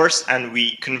source and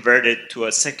we convert it to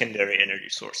a secondary energy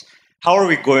source. How are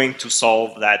we going to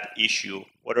solve that issue?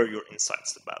 What are your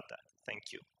insights about that?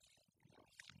 Thank you.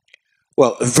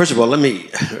 Well, first of all, let me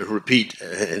repeat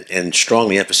and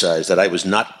strongly emphasize that I was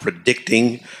not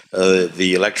predicting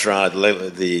the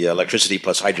electricity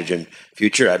plus hydrogen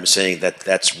future. I'm saying that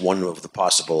that's one of the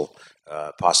possible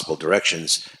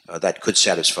directions that could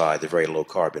satisfy the very low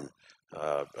carbon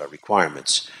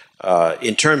requirements.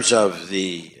 In terms of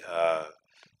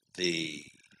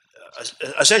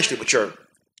essentially what you're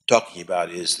talking about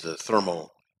is the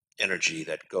thermal energy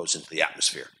that goes into the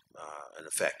atmosphere, in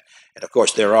effect. And of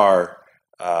course, there are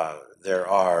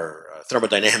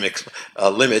thermodynamic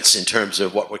limits in terms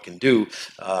of what we can do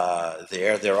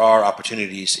there. There are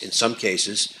opportunities in some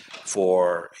cases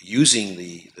for using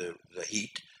the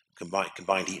heat,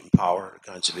 combined heat and power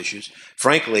kinds of issues.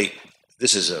 Frankly,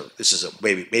 this is a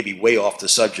maybe way off the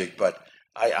subject, but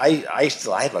I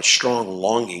have a strong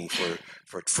longing for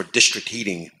district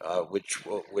heating,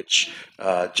 which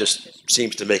just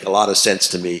seems to make a lot of sense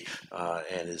to me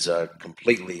and is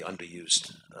completely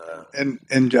underused. And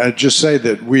just say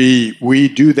that we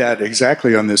do that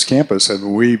exactly on this campus. I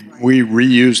mean, we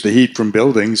reuse the heat from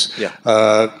buildings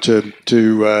to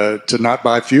not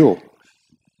buy fuel.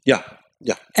 Yeah.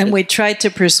 Yeah. And we tried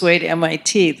to persuade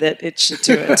MIT that it should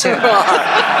do it too. All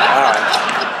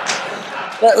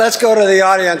right. Let's go to the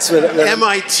audience.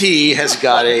 MIT has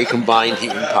got a combined heat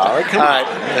and power. Come on.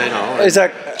 You know, there's a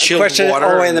question all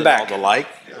the way in the back. All the like.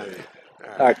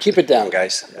 All right, keep it down,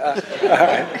 guys. All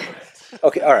right.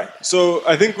 Okay, all right. So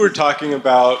I think we're talking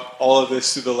about all of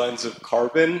this through the lens of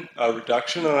carbon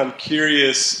reduction, and I'm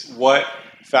curious what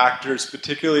factors,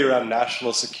 particularly around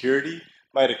national security,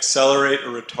 might accelerate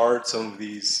or retard some of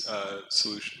these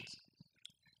solutions.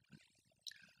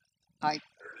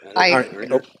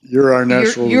 You're our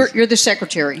national. You're the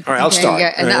secretary. All right, I'll start.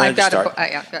 Yeah, and I've got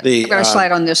a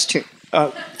slide on this too.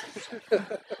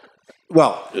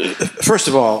 Well, first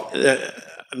of all,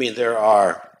 I mean, there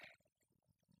are,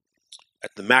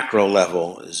 at the macro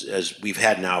level, as we've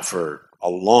had now for a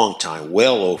long time,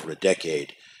 well over a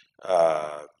decade,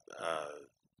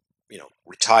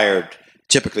 retired,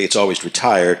 typically it's always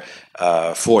retired,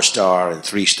 4-star and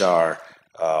 3-star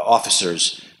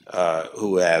officers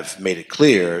who have made it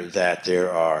clear that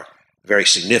there are very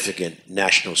significant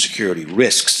national security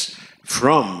risks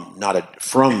from not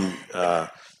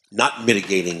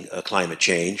mitigating climate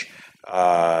change.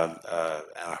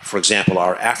 For example,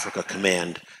 our Africa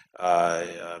Command,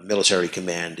 military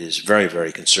command, is very,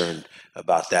 very concerned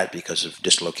about that because of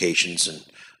dislocations and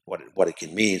what it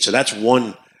can mean. So that's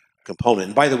one component.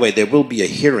 And by the way, there will be a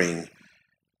hearing,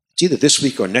 it's either this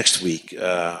week or next week,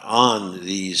 on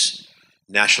these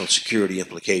national security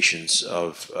implications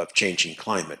of changing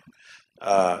climate.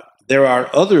 There are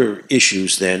other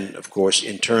issues then, of course,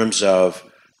 in terms of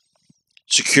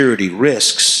security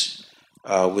risks,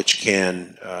 which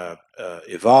can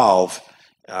evolve,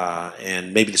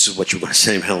 and maybe this is what you want to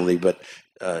say, Melanie, but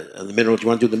on the minerals, do you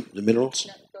want to do the minerals?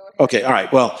 No, go ahead. Okay, all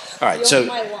right, well, all right, so,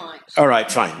 all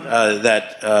right, fine,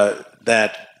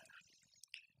 that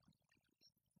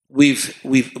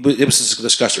it was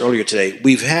discussed earlier today,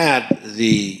 we've had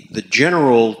the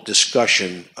general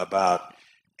discussion about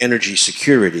energy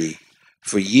security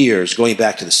for years, going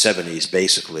back to the 70s,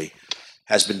 basically,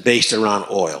 has been based around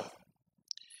oil.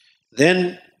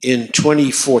 Then in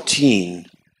 2014,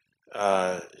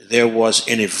 there was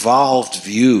an evolved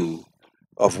view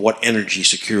of what energy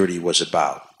security was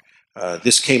about.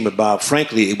 This came about,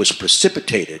 frankly, it was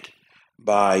precipitated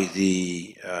by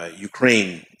the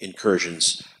Ukraine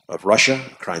incursions of Russia,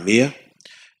 Crimea,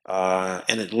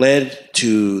 and it led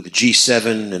to the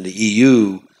G7 and the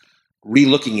EU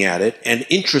relooking at it, and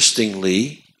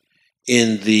interestingly,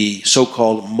 in the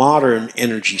so-called modern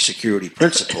energy security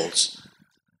principles,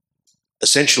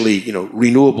 essentially,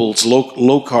 renewables,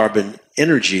 low carbon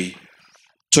energy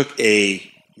took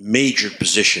a major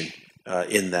position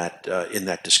in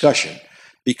that discussion,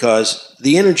 because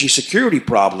the energy security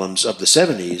problems of the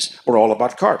 70s were all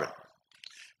about carbon.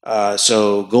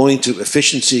 So going to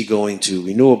efficiency, going to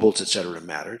renewables, et cetera,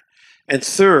 mattered. And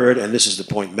third, and this is the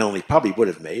point Melanie probably would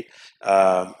have made,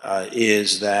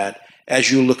 is that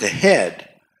as you look ahead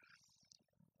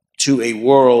to a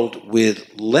world with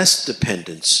less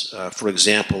dependence, for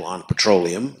example, on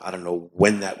petroleum, I don't know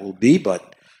when that will be,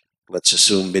 but let's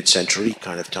assume mid-century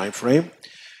kind of time frame,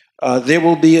 there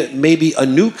will be maybe a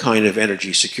new kind of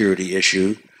energy security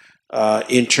issue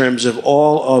in terms of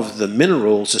all of the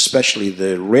minerals, especially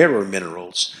the rarer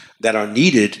minerals, that are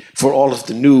needed for all of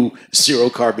the new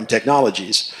zero-carbon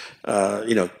technologies.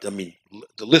 The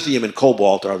lithium and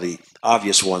cobalt are the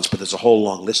obvious ones, but there's a whole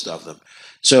long list of them.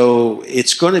 So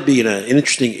it's going to be an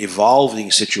interesting, evolving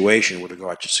situation with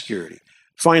regard to security.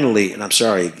 Finally, and I'm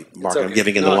sorry, Mark, I'm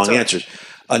giving in the long answers,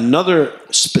 another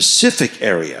specific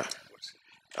area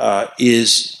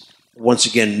is once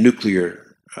again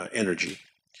nuclear energy.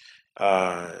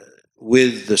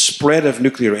 With the spread of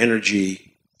nuclear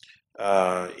energy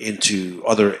into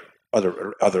other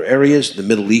areas, the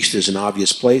Middle East is an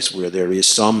obvious place where there is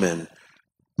some and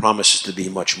promises to be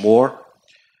much more.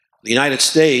 The United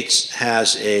States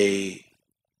has an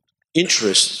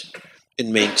interest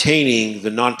in maintaining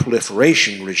the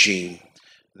non-proliferation regime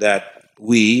that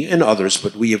we and others,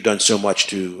 but we have done so much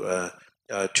to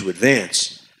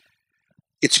advance.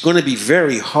 It's going to be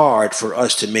very hard for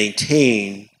us to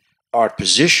maintain our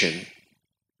position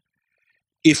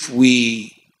if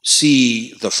we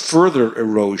see the further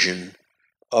erosion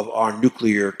of our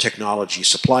nuclear technology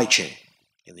supply chain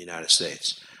in the United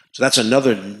States. So that's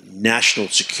another national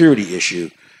security issue.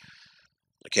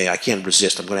 Okay, I can't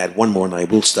resist. I'm going to add one more and I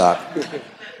will stop.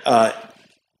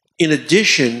 In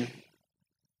addition,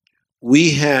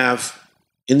 we have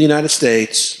in the United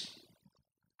States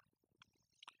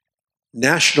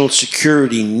national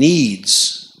security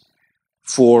needs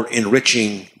for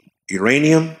enriching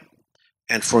uranium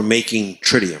and for making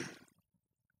tritium.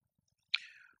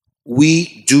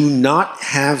 We do not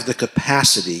have the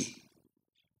capacity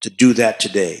to do that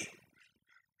today.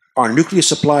 Our nuclear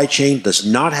supply chain does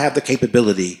not have the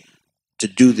capability to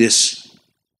do this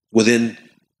within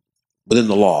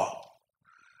the law.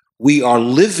 We are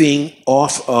living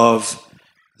off of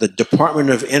the Department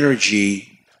of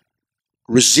Energy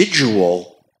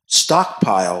residual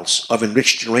stockpiles of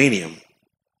enriched uranium.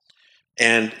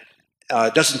 And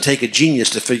it doesn't take a genius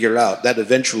to figure out that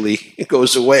eventually it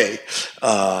goes away.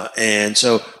 And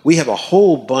so we have a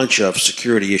whole bunch of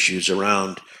security issues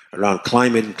around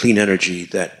climate and clean energy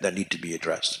that need to be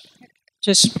addressed.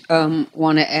 Just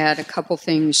want to add a couple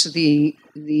things. The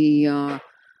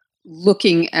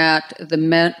looking at the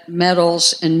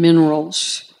metals and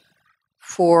minerals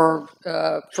for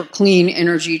clean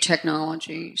energy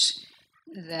technologies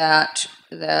that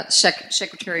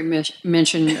Secretary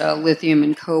mentioned, lithium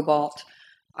and cobalt.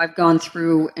 I've gone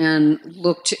through and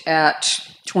looked at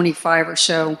 25 or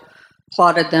so,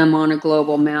 plotted them on a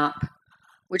global map.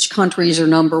 Which countries are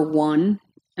number one,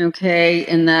 okay,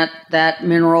 in that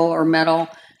mineral or metal,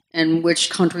 and which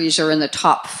countries are in the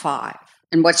top 5,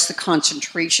 and what's the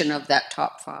concentration of that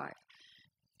top 5.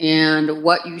 And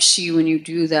what you see when you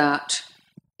do that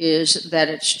is that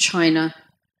it's China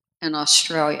and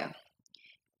Australia.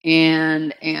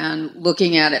 And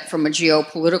looking at it from a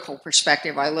geopolitical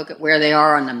perspective, I look at where they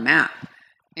are on the map.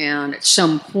 And at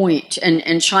some point,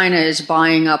 and China is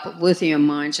buying up lithium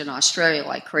mines in Australia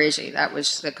like crazy. That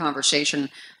was the conversation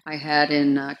I had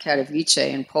in Katowice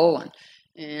in Poland,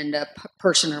 and a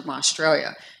person from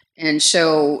Australia. And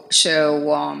so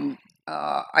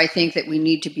I think that we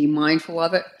need to be mindful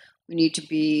of it. We need to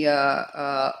be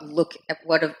look at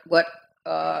what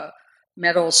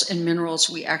metals and minerals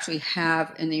we actually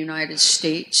have in the United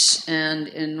States and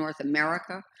in North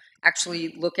America.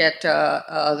 Actually look at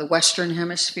the Western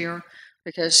Hemisphere,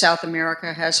 because South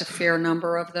America has a fair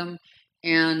number of them,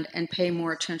 and pay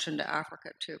more attention to Africa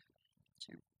too.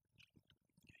 So.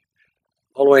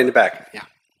 All the way in the back, yeah.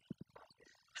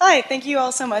 Hi, thank you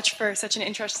all so much for such an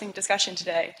interesting discussion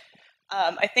today.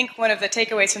 I think one of the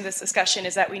takeaways from this discussion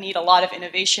is that we need a lot of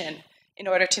innovation in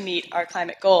order to meet our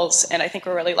climate goals, and I think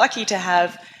we're really lucky to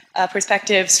have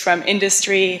perspectives from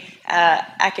industry,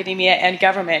 academia, and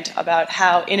government about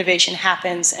how innovation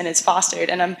happens and is fostered.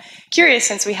 And I'm curious,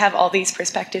 since we have all these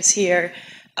perspectives here,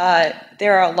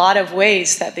 there are a lot of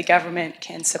ways that the government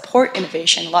can support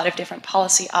innovation, a lot of different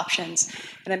policy options.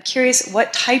 And I'm curious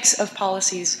what types of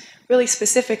policies, really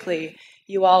specifically,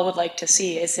 you all would like to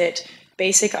see. Is it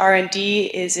basic R&D?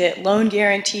 Is it loan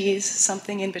guarantees?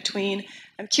 Something in between?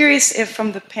 I'm curious if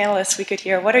from the panelists we could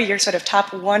hear, what are your sort of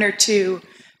top 1 or 2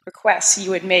 requests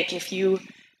you would make if you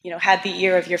had the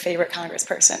ear of your favorite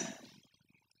congressperson?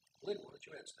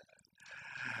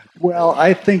 Well,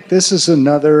 I think this is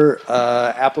another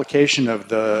application of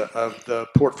the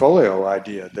portfolio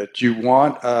idea, that you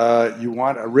want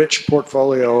a rich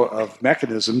portfolio of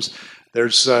mechanisms.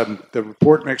 There's the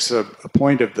report makes a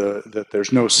point of that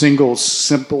there's no single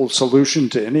simple solution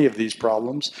to any of these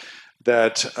problems.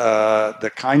 That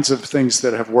the kinds of things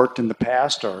that have worked in the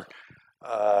past are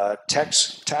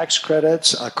tax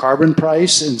credits, a carbon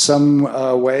price in some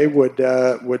way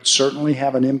would certainly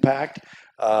have an impact.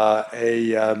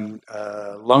 Loan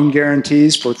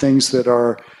guarantees for things that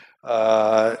are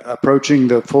approaching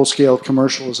the full-scale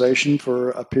commercialization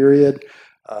for a period.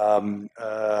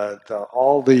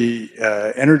 All the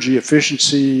energy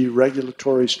efficiency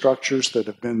regulatory structures that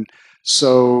have been.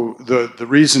 So the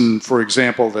reason, for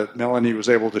example, that Melanie was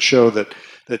able to show that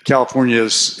that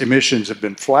California's emissions have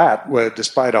been flat,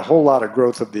 despite a whole lot of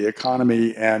growth of the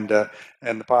economy and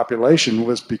the population,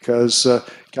 was because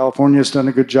California has done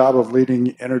a good job of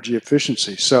leading energy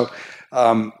efficiency. So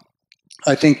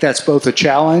I think that's both a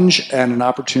challenge and an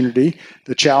opportunity.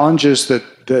 The challenge is that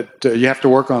you have to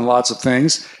work on lots of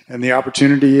things, and the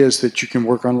opportunity is that you can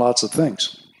work on lots of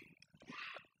things.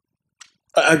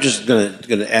 I'm just going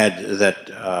to add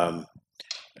that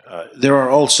there are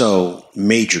also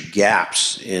major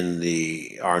gaps in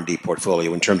the R&D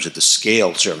portfolio in terms of the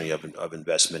scale, certainly, of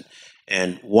investment.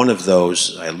 And one of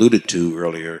those I alluded to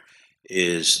earlier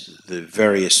is the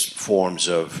various forms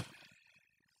of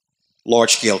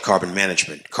large-scale carbon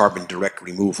management, carbon direct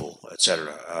removal, et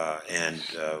cetera. And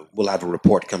we'll have a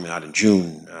report coming out in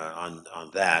June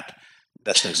on that.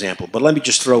 That's an example. But let me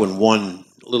just throw in one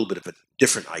little bit of a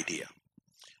different idea,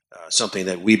 something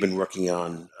that we've been working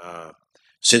on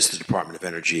since the Department of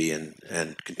Energy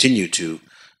and continue to,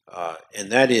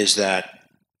 and that is that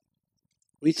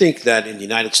we think that in the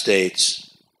United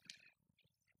States,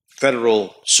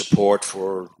 federal support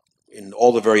for in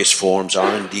all the various forms,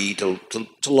 R&D to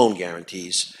loan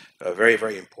guarantees, very,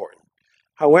 very important.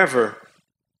 However,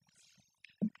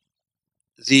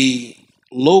 the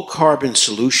low carbon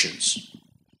solutions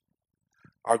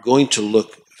are going to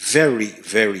look very,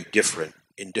 very different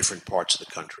in different parts of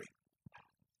the country.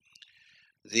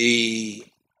 The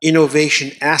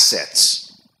innovation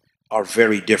assets are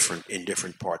very different in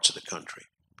different parts of the country.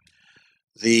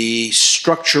 The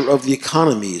structure of the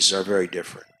economies are very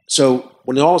different. So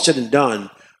when all is said and done,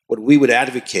 what we would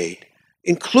advocate,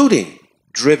 including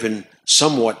driven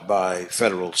somewhat by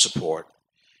federal support,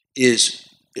 is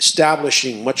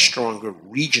establishing much stronger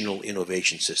regional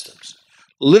innovation systems.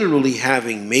 Literally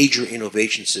having major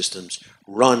innovation systems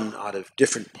run out of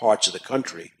different parts of the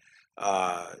country.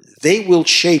 They will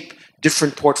shape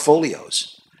different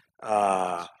portfolios.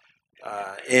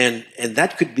 And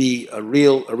that could be a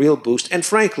real boost. And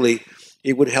frankly,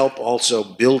 it would help also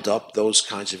build up those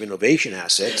kinds of innovation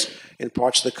assets in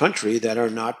parts of the country that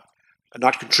are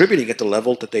not contributing at the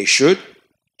level that they should,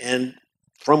 and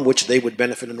from which they would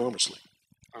benefit enormously.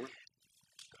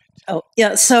 Oh,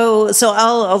 yeah. So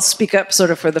I'll speak up sort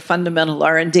of for the fundamental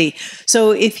R&D.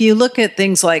 So if you look at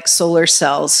things like solar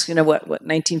cells, you know, what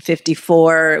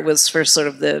 1954, it was for sort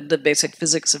of the basic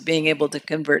physics of being able to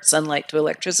convert sunlight to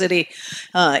electricity.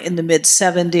 In the mid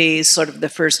 70s, sort of the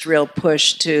first real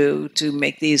push to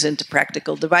make these into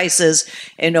practical devices.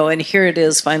 You know, and here it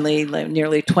is finally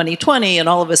nearly 2020, and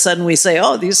all of a sudden we say,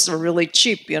 oh, these are really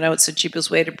cheap. You know, it's the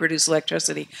cheapest way to produce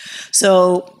electricity.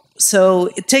 So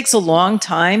it takes a long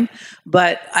time,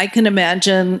 but I can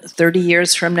imagine 30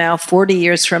 years from now, 40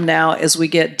 years from now, as we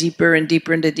get deeper and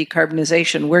deeper into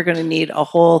decarbonization, we're going to need a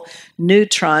whole new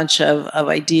tranche of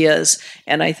ideas.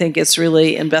 And I think it's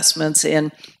really investments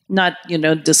in not, you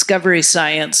know, discovery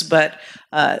science, but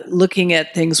looking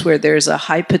at things where there's a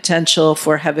high potential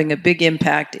for having a big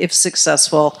impact, if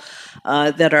successful,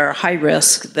 that are high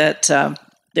risk, that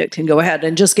can go ahead.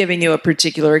 And just giving you a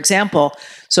particular example.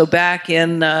 So back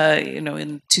in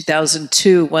in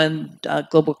 2002, when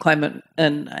Global Climate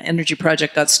and Energy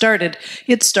Project got started,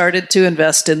 it started to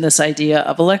invest in this idea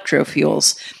of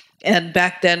electrofuels. And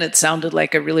back then it sounded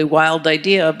like a really wild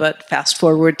idea, but fast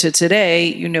forward to today,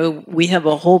 you know, we have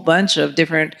a whole bunch of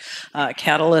different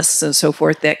catalysts and so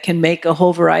forth that can make a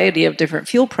whole variety of different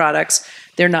fuel products.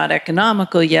 They're not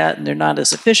economical yet, and they're not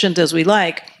as efficient as we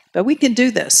like, but we can do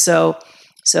this. So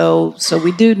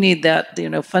we do need that, you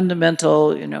know,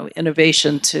 fundamental, you know,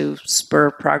 innovation to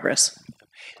spur progress.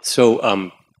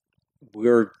 So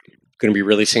we're going to be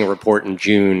releasing a report in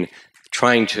June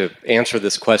trying to answer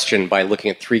this question by looking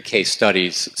at 3 case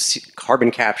studies: carbon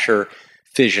capture,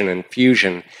 fission, and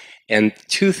fusion. And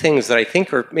 2 things that I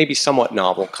think are maybe somewhat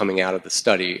novel coming out of the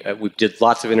study. We did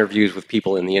lots of interviews with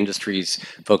people in the industries,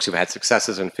 folks who've had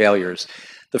successes and failures.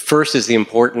 The first is the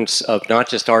importance of not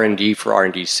just R&D for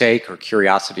R&D's sake or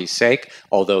curiosity's sake,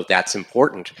 although that's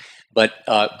important, but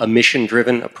a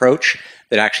mission-driven approach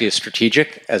that actually is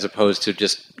strategic as opposed to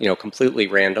just, you know, completely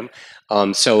random.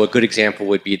 So a good example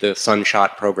would be the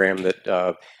Sunshot program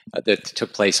that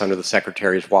took place under the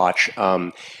Secretary's watch.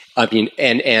 But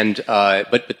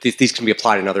these can be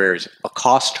applied in other areas. A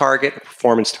cost target,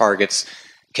 performance targets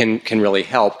can really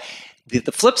help.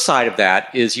 The flip side of that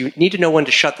is you need to know when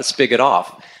to shut the spigot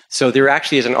off. So there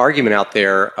actually is an argument out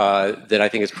there that I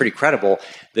think is pretty credible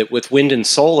that with wind and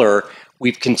solar,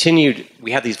 we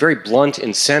have these very blunt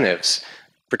incentives,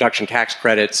 production tax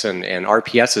credits and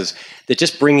RPSs, that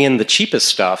just bring in the cheapest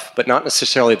stuff, but not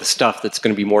necessarily the stuff that's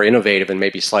going to be more innovative and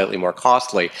maybe slightly more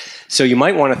costly. So you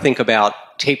might want to think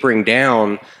about tapering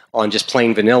down on just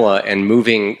plain vanilla and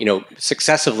moving,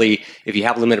 successively, if you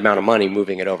have a limited amount of money,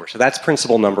 moving it over. So that's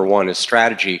principle number one, is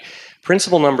strategy.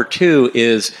 Principle number two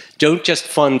is don't just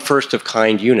fund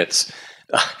first-of-kind units,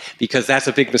 because that's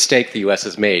a big mistake the U.S.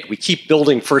 has made. We keep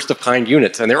building first-of-kind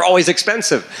units, and they're always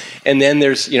expensive. And then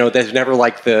there's never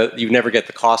you never get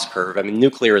the cost curve. I mean,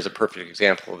 nuclear is a perfect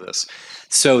example of this.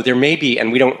 So there may be,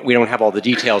 and we don't have all the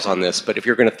details on this, but if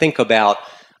you're going to think about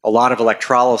a lot of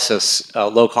electrolysis,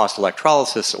 low-cost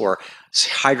electrolysis, or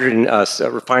hydrogen,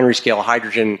 refinery scale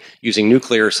hydrogen using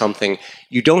nuclear or something,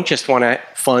 you don't just want to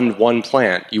fund one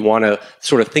plant. You want to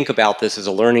sort of think about this as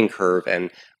a learning curve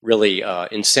and really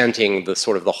incenting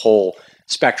the whole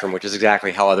spectrum, which is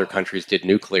exactly how other countries did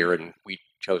nuclear, and we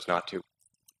chose not to.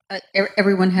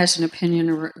 Everyone has an opinion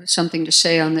or something to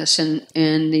say on this, and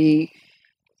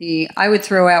I would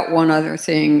throw out one other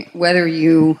thing. Whether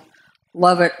you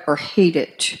love it or hate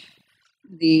it,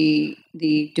 the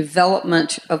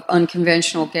development of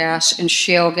unconventional gas and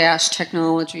shale gas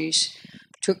technologies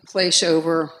took place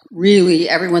over, really,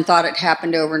 everyone thought it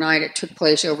happened overnight. It took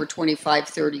place over 25,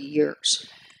 30 years.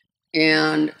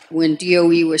 And when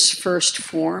DOE was first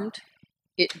formed,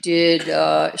 it did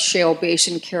shale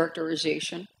basin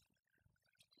characterization.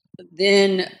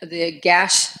 Then the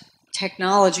Gas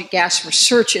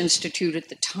Research Institute at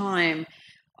the time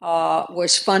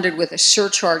was funded with a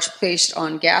surcharge placed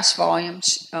on gas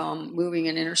volumes moving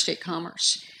in interstate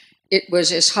commerce. It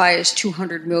was as high as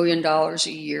 $200 million a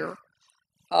year.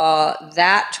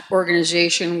 That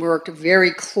organization worked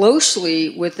very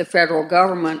closely with the federal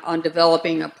government on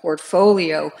developing a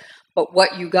portfolio, but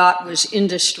what you got was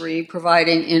industry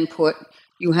providing input.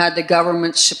 You had the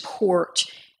government support,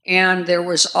 and there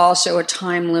was also a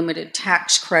time-limited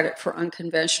tax credit for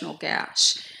unconventional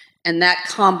gas. And that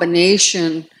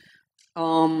combination,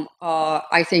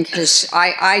 I think,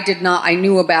 I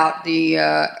knew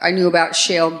about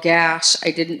shale gas.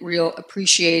 I didn't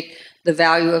appreciate the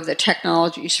value of the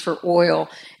technologies for oil,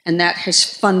 and that has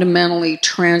fundamentally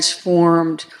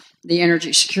transformed the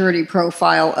energy security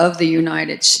profile of the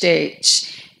United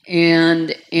States.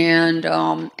 And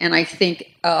I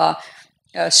think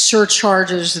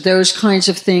surcharges, those kinds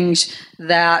of things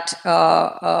that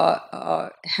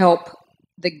help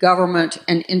the government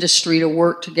and industry to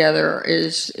work together,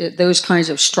 those kinds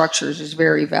of structures is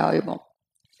very valuable.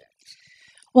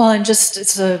 Well, and just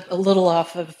it's a little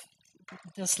off of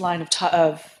this line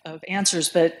of answers,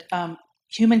 but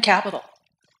human capital.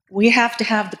 We have to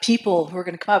have the people who are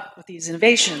going to come up with these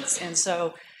innovations, and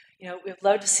so we'd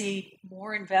love to see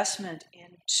more investment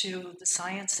into the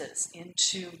sciences,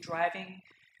 into driving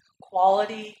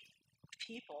quality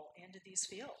people into these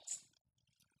fields.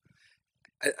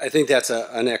 I think that's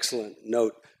an excellent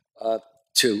note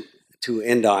to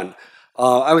end on.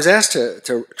 I was asked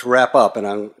to wrap up, and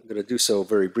I'm going to do so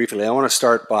very briefly. I want to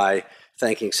start by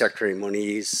thanking Secretary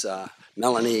Moniz,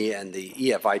 Melanie, and the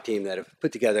EFI team that have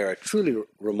put together a truly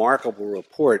remarkable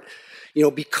report.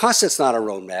 Because it's not a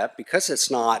roadmap, because it's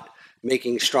not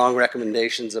making strong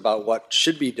recommendations about what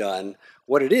should be done,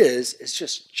 what it is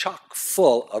just chock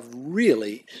full of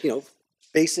really,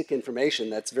 basic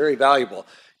information that's very valuable.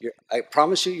 I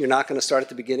promise you're not going to start at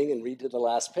the beginning and read to the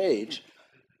last page,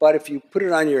 but if you put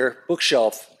it on your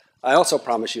bookshelf, I also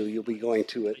promise you'll be going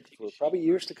to it for probably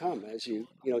years to come as you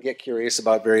get curious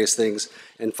about various things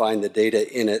and find the data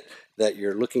in it that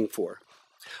you're looking for.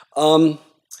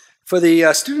 For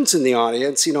the students in the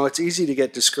audience, it's easy to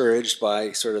get discouraged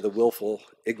by sort of the willful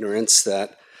ignorance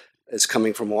that is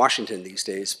coming from Washington these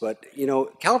days. But,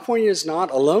 California is not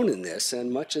alone in this,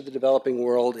 and much of the developing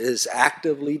world is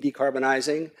actively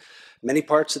decarbonizing. Many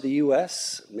parts of the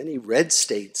U.S., many red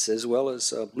states as well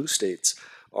as blue states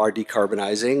are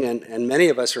decarbonizing, and many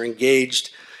of us are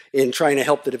engaged in trying to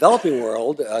help the developing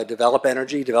world develop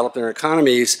energy, develop their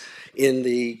economies in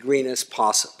the greenest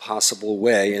possible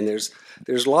way. And there's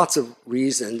lots of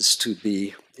reasons to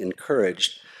be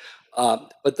encouraged.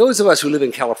 But those of us who live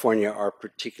in California are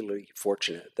particularly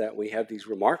fortunate that we have these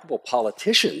remarkable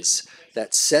politicians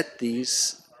that set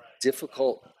these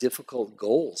difficult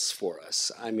goals for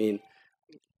us. I mean,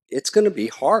 it's going to be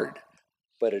hard,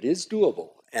 but it is doable.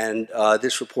 And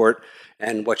this report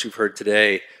and what you've heard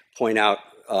today point out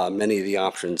many of the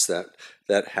options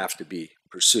that have to be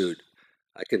pursued.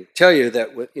 I can tell you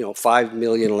that with 5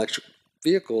 million electric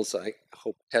vehicles, I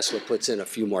hope Tesla puts in a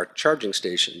few more charging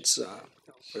stations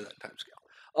for that time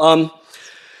scale.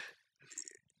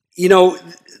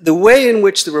 The way in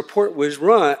which the report was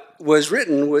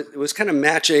written was kind of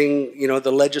matching,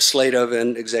 the legislative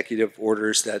and executive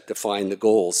orders that define the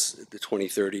goals, the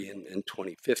 2030 and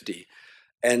 2050.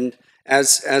 And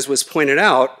as was pointed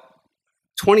out,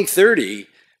 2030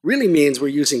 really means we're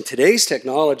using today's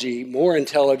technology more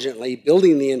intelligently,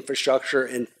 building the infrastructure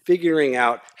and figuring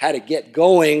out how to get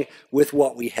going with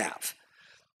what we have.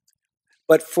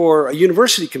 But for a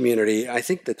university community, I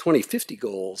think the 2050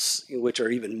 goals, which are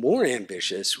even more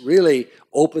ambitious, really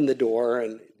open the door.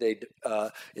 And they,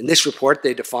 in this report,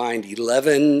 they defined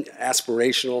 11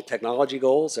 aspirational technology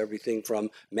goals, everything from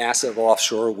massive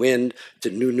offshore wind to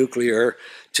new nuclear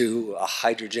to a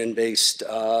hydrogen-based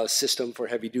system for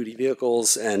heavy-duty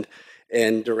vehicles and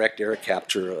direct air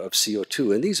capture of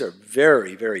CO2. And these are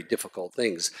very, very difficult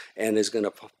things and is going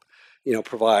to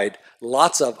provide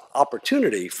lots of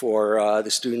opportunity for the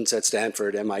students at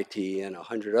Stanford, MIT, and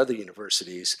 100 other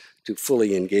universities to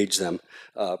fully engage them,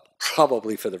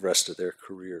 probably for the rest of their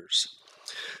careers.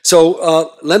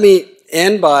 So let me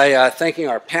end by thanking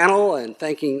our panel and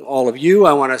thanking all of you.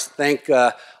 I want to thank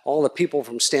all the people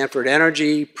from Stanford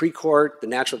Energy, Precourt, the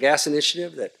Natural Gas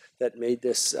Initiative that made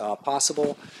this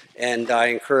possible. And I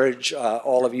encourage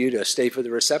all of you to stay for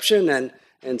the reception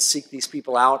and seek these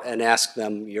people out and ask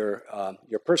them your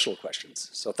personal questions.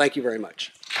 So thank you very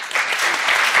much.